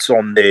posts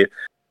on their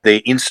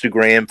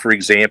Instagram, for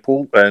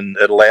example, and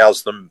it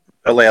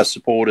allows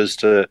supporters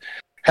to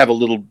have a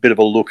little bit of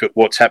a look at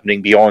what's happening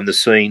behind the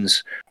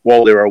scenes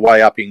while they're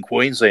away up in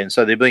Queensland.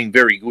 So they're being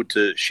very good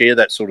to share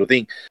that sort of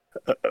thing.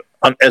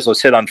 As I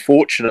said,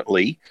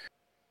 unfortunately,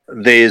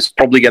 there's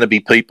probably going to be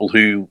people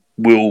who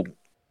will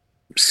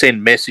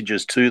send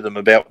messages to them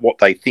about what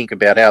they think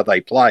about how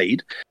they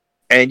played.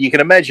 And you can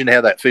imagine how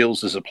that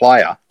feels as a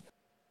player,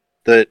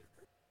 that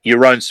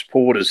your own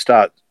supporters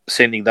start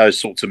sending those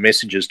sorts of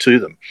messages to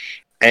them.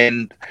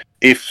 And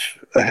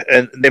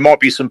there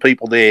might be some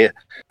people there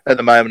at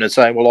the moment and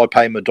saying, well, I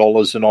pay my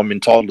dollars and I'm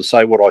entitled to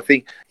say what I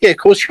think. Yeah, of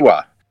course you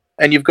are.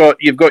 And you've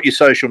got your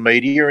social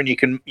media and you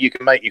can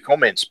make your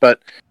comments. But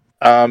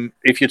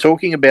if you're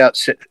talking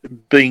about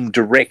being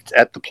direct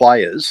at the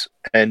players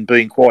and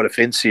being quite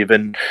offensive,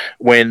 and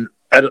when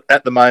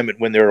at the moment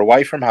when they're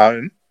away from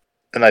home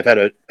and they've had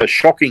a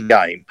shocking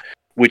game,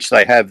 which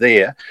they have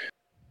there,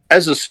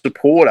 as a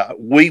supporter,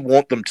 we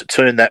want them to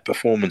turn that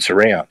performance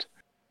around.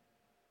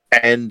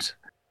 And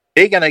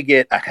they're going to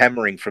get a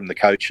hammering from the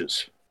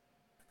coaches.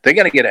 They're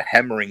going to get a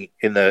hammering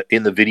in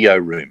the video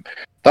room.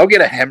 They'll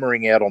get a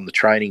hammering out on the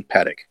training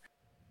paddock.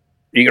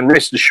 You can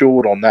rest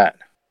assured on that.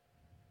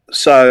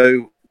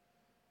 So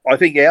I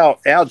think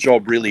our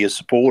job really as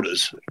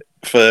supporters,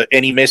 for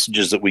any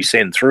messages that we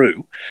send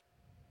through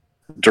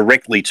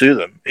directly to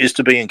them, is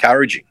to be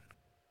encouraging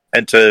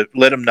and to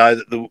let them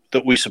know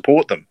that we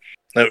support them.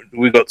 That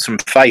we've got some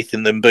faith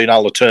in them being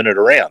able to turn it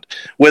around.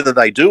 Whether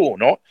they do or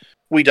not,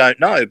 we don't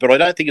know. But I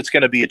don't think it's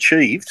going to be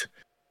achieved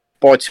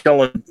by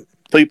telling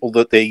people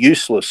that they're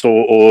useless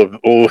or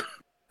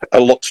a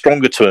lot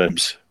stronger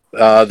terms.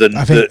 I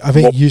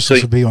think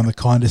useless would be on the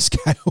kinder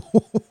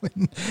scale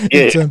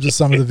in terms of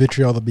some of the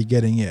vitriol they'll be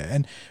getting. Yeah,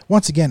 and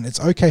once again,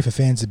 it's okay for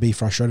fans to be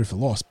frustrated for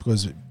loss,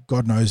 because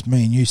God knows,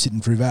 me and you sitting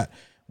through that,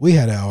 we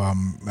had our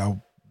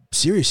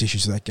serious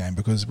issues with that game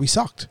because we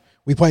sucked.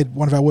 We played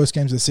one of our worst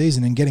games of the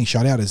season, and getting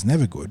shut out is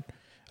never good.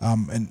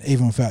 And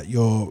even without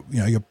your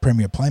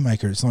premier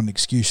playmaker, it's not an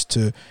excuse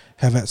to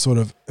have that sort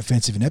of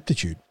offensive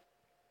ineptitude.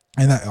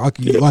 And that,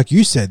 like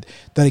you said,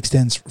 that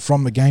extends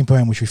from the game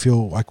plan, which we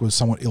feel like was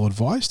somewhat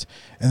ill-advised,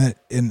 and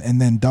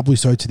then doubly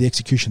so to the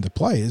execution of the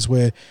players,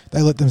 where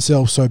they let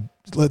themselves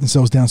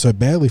down so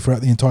badly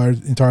throughout the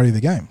entirety of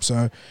the game.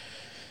 So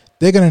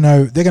they're going to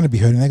know, they're going to be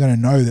hurting. They're going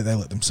to know that they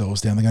let themselves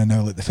down. They're going to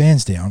know they let the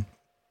fans down.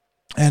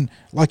 And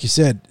like you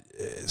said,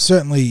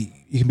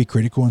 certainly you can be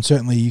critical, and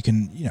certainly you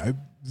can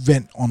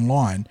vent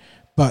online,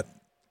 but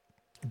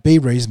be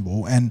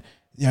reasonable. And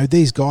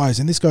these guys,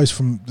 and this goes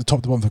from the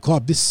top to bottom of the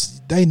club,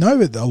 they know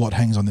that a lot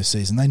hangs on this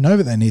season. They know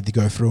that they need to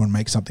go through and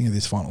make something of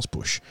this finals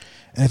push.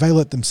 And if they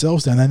let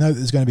themselves down, they know that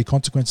there's going to be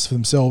consequences for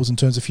themselves in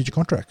terms of future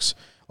contracts.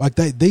 Like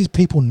these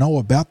people know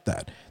about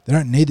that. They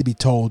don't need to be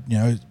told,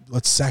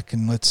 let's sack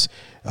and let's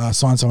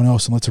sign someone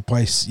else and let's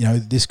replace,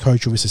 this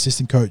coach or this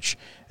assistant coach.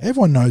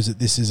 Everyone knows that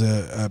this is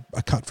a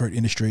cutthroat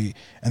industry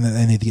and that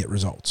they need to get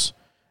results.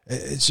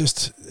 It's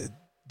just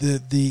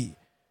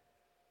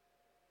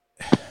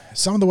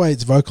some of the way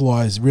it's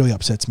vocalized really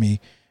upsets me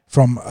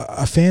from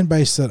a fan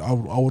base that I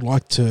would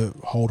like to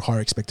hold higher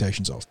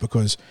expectations of,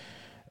 because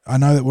I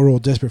know that we're all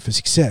desperate for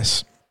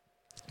success,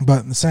 but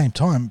at the same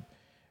time,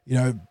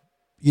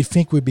 you'd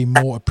think we'd be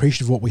more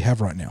appreciative of what we have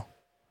right now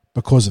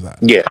because of that.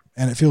 Yeah.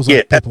 And it feels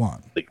like people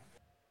aren't.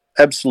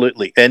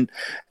 Absolutely. And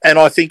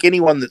I think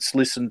anyone that's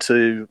listened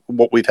to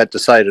what we've had to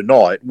say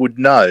tonight would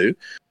know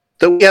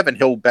that we haven't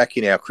held back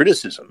in our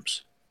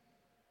criticisms.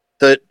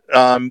 That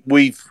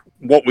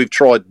what we've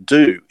tried to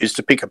do is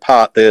to pick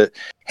apart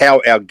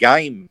how our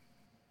game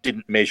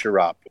didn't measure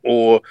up,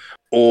 or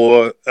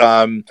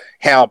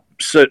how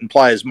certain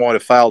players might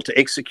have failed to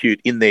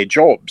execute in their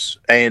jobs.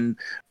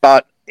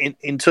 But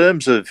in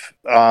terms of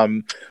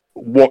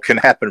what can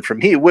happen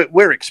from here,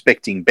 we're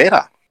expecting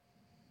better.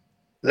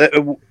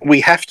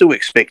 We have to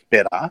expect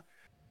better,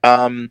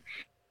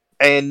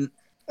 and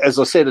as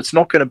I said, it's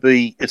not going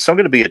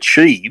to be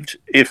achieved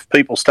if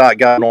people start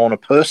going on a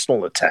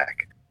personal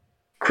attack.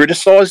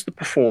 Criticise the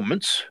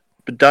performance,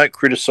 but don't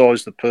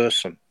criticise the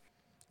person.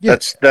 Yeah.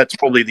 That's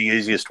probably the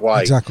easiest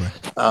way. Exactly.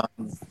 You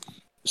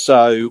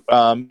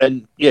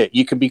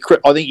can be.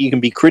 I think you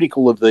can be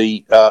critical of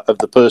the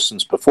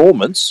person's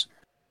performance,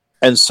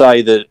 and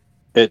say that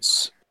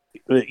it's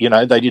they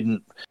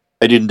didn't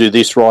do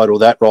this right or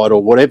that right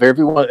or whatever.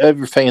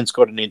 Every fan's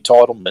got an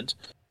entitlement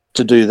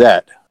to do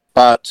that,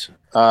 but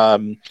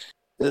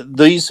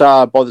these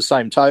are, by the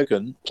same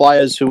token,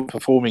 players who are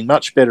performing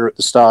much better at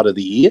the start of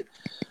the year.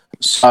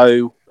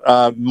 So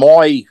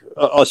my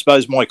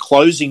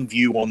closing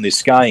view on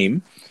this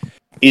game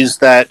is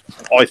that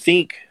I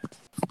think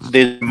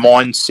there's a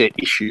mindset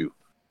issue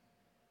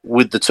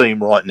with the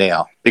team right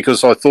now,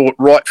 because I thought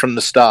right from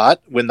the start,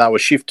 when they were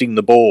shifting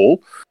the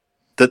ball,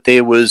 that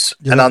there was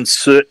an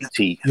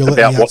uncertainty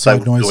about what they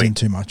were doing.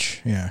 Too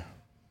much, yeah,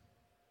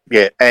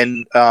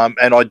 and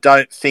I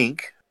don't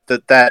think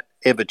that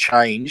ever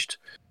changed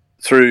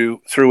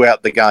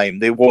throughout the game.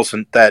 There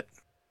wasn't that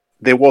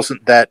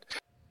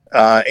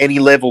any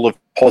level of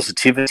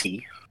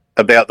positivity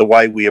about the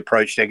way we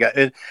approached our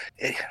game.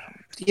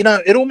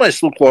 It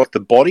almost looked like the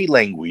body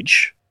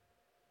language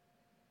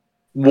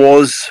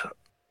was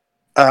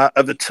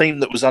of a team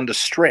that was under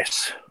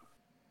stress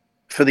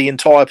for the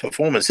entire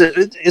performance.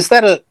 Is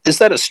that a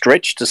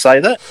stretch to say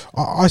that?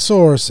 I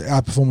saw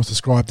our performance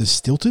described as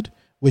stilted,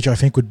 which I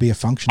think would be a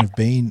function of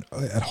being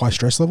at high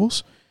stress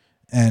levels.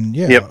 And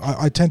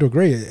I tend to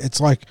agree.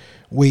 It's like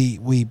we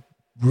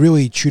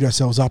really chewed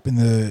ourselves up in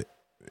the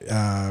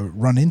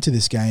run into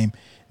this game,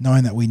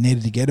 knowing that we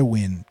needed to get a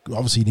win.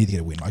 Obviously, you need to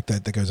get a win, like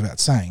that goes without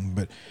saying.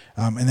 But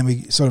and then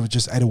we sort of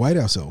just ate away at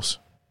ourselves.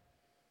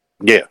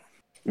 Yeah.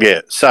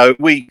 So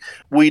we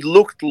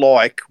looked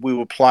like we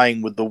were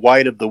playing with the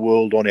weight of the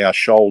world on our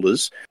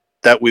shoulders.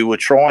 That we were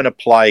trying to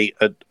play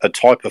a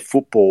type of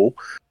football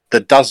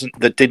that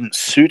didn't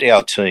suit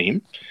our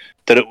team.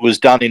 That it was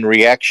done in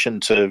reaction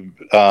to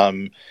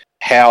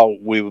how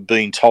we were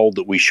being told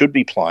that we should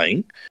be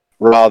playing,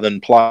 rather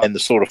than playing the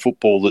sort of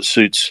football that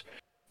suits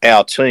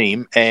our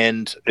team,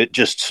 and it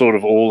just sort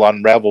of all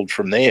unravelled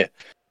from there.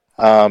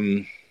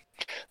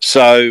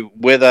 So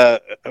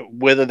whether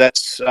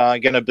that's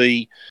going to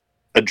be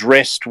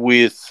addressed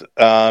with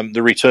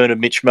the return of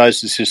Mitch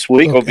Moses this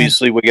week, Look,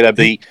 obviously we're going to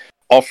be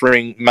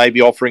offering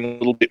a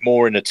little bit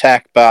more in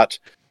attack, but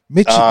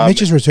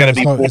Mitch's return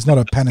is not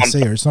a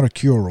panacea. It's not a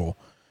cure-all.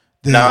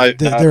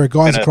 There are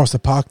guys across the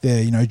park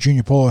there.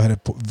 Junior Paulo had a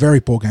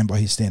very poor game by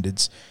his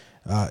standards.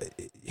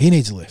 He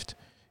needs a lift.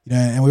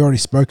 And we already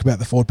spoke about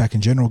the forward pack in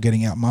general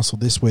getting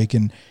out-muscled this week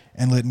and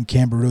letting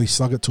Canberra really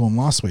slug it to him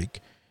last week.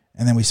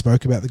 And then we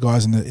spoke about the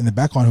guys in the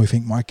back line who we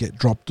think might get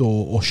dropped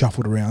or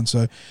shuffled around.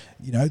 So,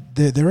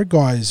 there are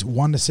guys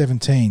 1 to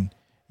 17.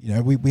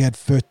 We had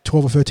 12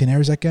 or 13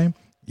 errors that game.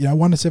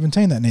 1 to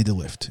 17 that need to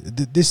lift.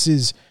 This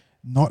is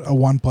not a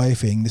one-player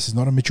thing. This is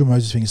not a Mitchell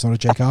Moses thing. It's not a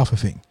Jake Arthur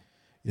thing.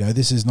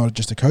 This is not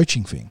just a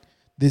coaching thing.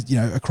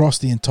 Across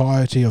the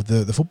entirety of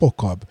the football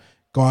club,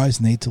 guys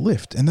need to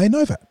lift, and they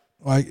know that.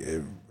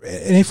 And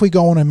if we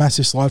go on a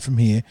massive slide from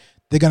here,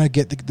 they're going to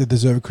get the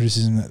deserved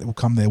criticism that will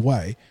come their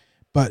way.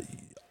 But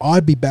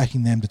I'd be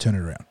backing them to turn it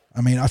around. I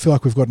mean, I feel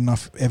like we've got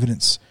enough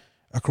evidence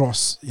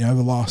across, the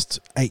last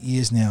 8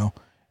 years now,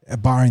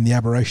 barring the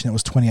aberration that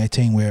was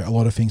 2018, where a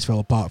lot of things fell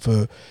apart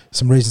for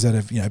some reasons that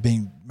have,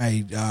 been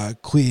made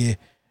clear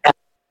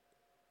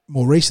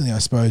more recently, I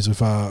suppose, with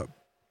the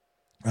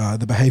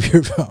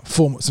behaviour of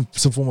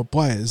some former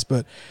players.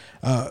 But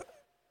I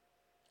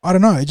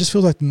don't know. It just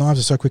feels like the knives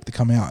are so quick to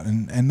come out,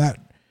 and that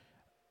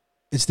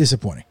it's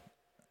disappointing.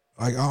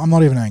 I'm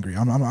not even angry.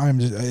 I'm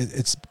just,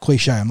 it's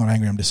cliche. I'm not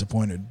angry. I'm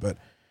disappointed. But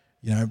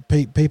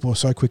people are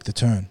so quick to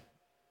turn,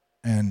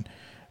 and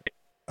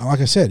like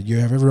I said, you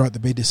have every right to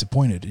be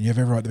disappointed, and you have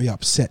every right to be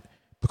upset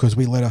because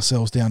we let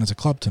ourselves down as a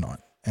club tonight.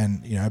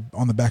 And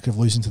on the back of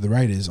losing to the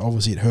Raiders,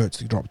 obviously it hurts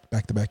to drop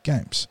back-to-back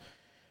games.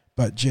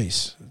 But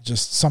geez,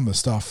 just some of the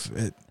stuff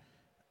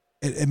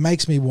it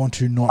makes me want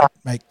to not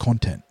make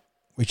content,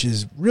 which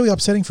is really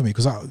upsetting for me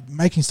because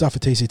making stuff for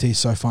TCT is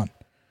so fun.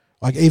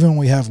 Like, even when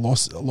we have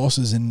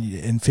losses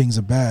and things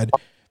are bad,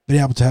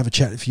 being able to have a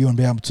chat with you and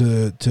be able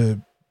to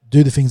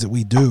do the things that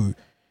we do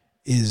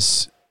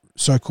is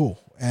so cool.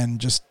 And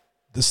just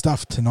the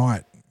stuff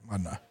tonight, I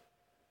don't know.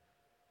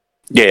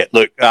 Yeah,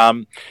 look,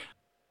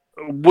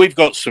 we've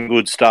got some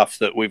good stuff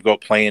that we've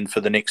got planned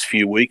for the next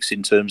few weeks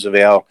in terms of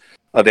our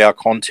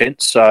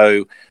content.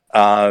 So,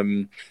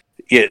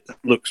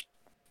 look,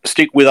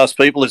 stick with us,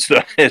 people. It's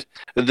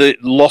the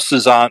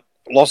losses aren't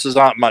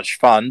much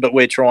fun, but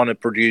we're trying to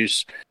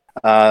produce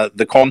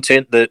the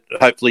content that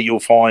hopefully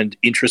you'll find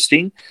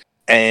interesting.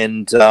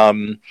 And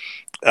we've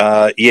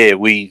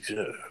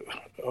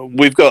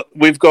got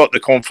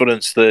the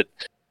confidence that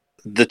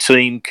the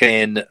team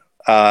can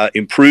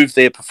improve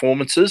their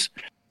performances.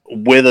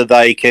 Whether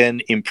they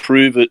can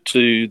improve it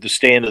to the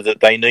standard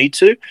that they need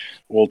to,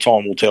 well,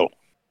 time will tell.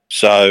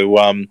 So,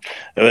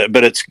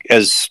 but it's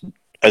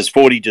as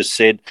Forty just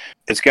said,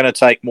 it's going to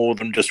take more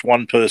than just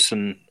one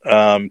person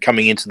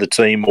coming into the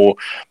team or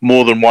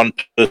more than one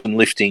person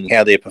lifting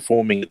how they're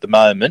performing at the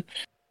moment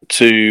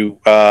to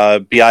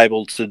be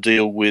able to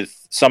deal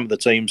with some of the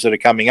teams that are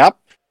coming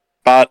up.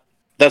 But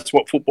that's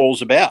what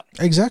football's about.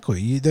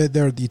 Exactly. You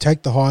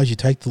take the highs, you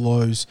take the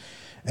lows,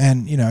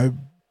 and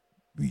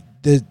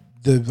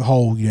the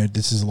whole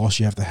this is a loss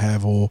you have to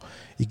have, or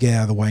you get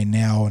out of the way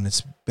now, and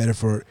it's better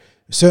for it.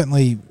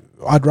 Certainly,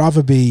 I'd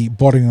rather be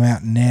bottoming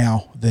out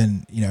now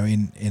than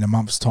in a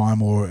month's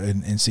time or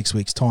in 6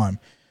 weeks' time.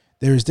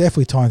 There is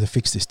definitely time to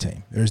fix this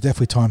team. There is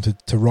definitely time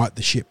to right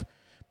the ship,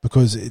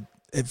 because it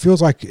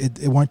feels like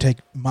it won't take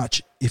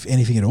much, if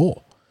anything at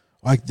all.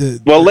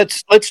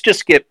 Let's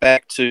just get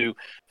back to,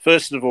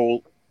 first of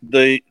all,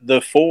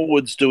 the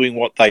forwards doing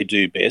what they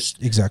do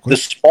best. Exactly.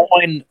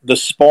 The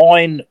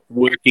spine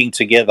working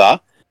together,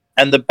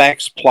 and the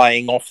backs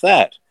playing off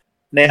that.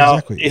 Now,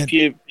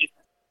 exactly.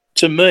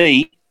 To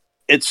me,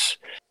 it's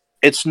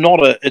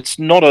not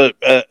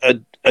a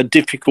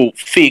difficult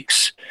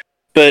fix,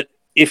 but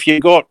if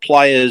you've got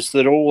players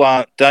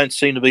that don't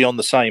seem to be on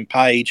the same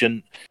page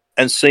and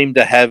seem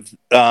to have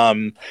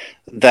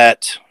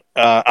that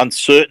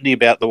uncertainty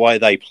about the way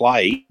they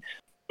play,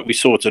 that we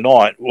saw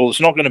tonight, well,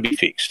 it's not going to be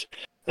fixed.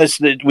 They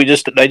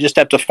just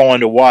have to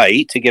find a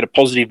way to get a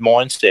positive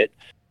mindset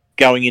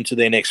going into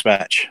their next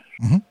match.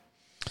 Mm-hmm.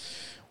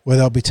 Where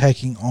they'll be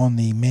taking on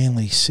the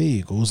Manly Sea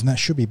Eagles, and that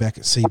should be back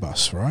at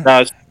Seabus, right?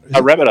 No, it's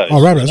Rabbitohs.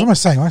 Oh, Rabbitohs. What am I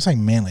saying? I'm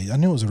saying Manly. I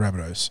knew it was the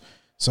Rabbitohs.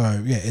 So,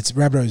 yeah, it's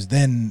Rabbitohs,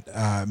 then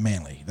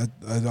Manly.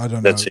 I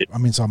don't That's know. it.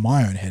 I'm inside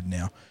my own head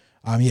now.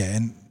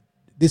 And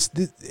this,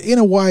 in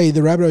a way, the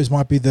Rabbitohs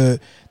might be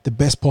the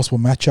best possible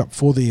matchup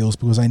for the Eels,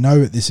 because they know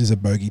that this is a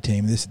bogey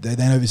team. They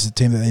know this is a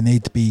team that they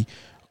need to be,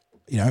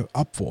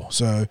 up for.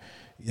 So,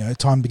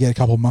 time to get a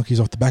couple of monkeys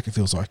off the back, it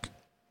feels like.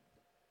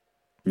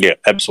 Yeah,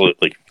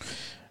 absolutely.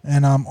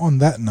 And on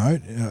that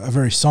note, a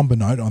very somber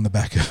note on the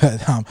back of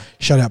that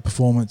shutout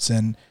performance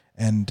and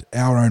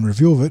our own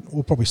review of it,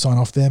 we'll probably sign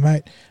off there,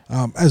 mate.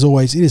 As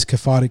always, it is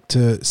cathartic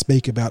to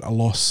speak about a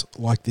loss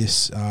like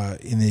this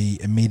in the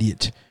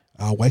immediate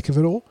wake of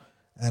it all.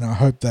 And I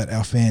hope that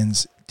our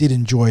fans did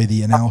enjoy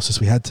the analysis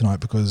we had tonight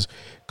because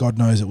God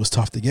knows it was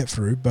tough to get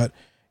through. But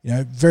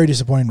very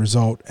disappointing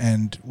result,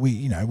 and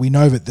we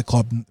know that the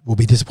club will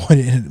be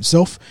disappointed in it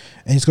itself,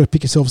 and he's got to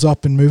pick yourselves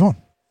up and move on.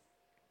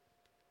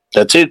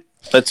 That's it.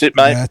 That's it,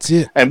 mate. That's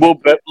it. And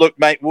look,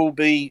 mate, we'll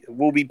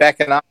be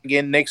backing up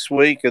again next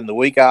week and the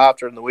week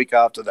after and the week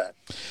after that.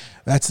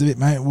 That's it,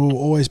 mate. We'll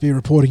always be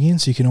reporting in,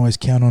 so you can always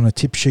count on a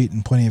tip sheet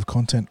and plenty of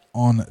content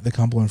on the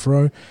Cumberland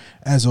Throw.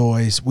 As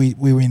always, we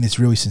win this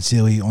really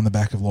sincerely on the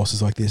back of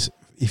losses like this.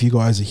 If you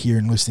guys are here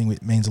and listening,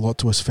 it means a lot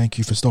to us. Thank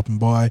you for stopping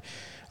by.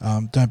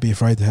 Don't be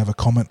afraid to have a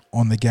comment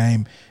on the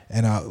game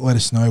and let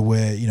us know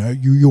where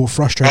you're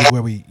frustrated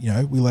where we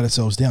let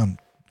ourselves down.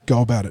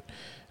 Go about it.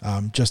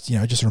 Just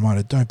a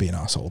reminder, don't be an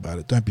asshole about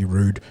it. Don't be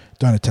rude.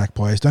 Don't attack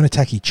players. Don't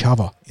attack each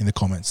other in the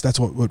comments. That's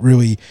what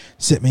really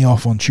set me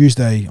off on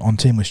Tuesday, on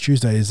Teamless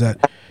Tuesday, is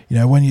that,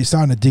 when you're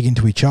starting to dig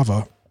into each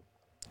other,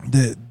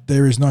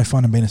 there is no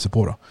fun in being a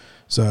supporter.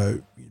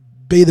 So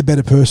be the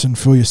better person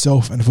for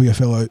yourself and for your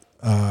fellow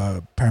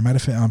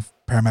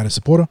Parramatta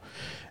supporter,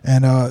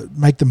 and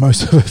make the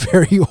most of a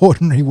very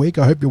ordinary week.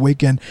 I hope your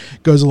weekend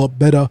goes a lot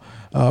better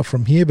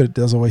from here, but it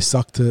does always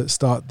suck to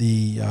start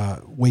the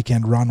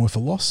weekend run with a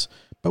loss.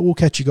 But we'll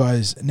catch you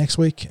guys next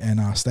week,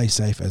 and stay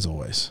safe as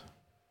always.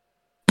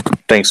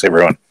 Thanks,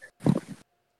 everyone.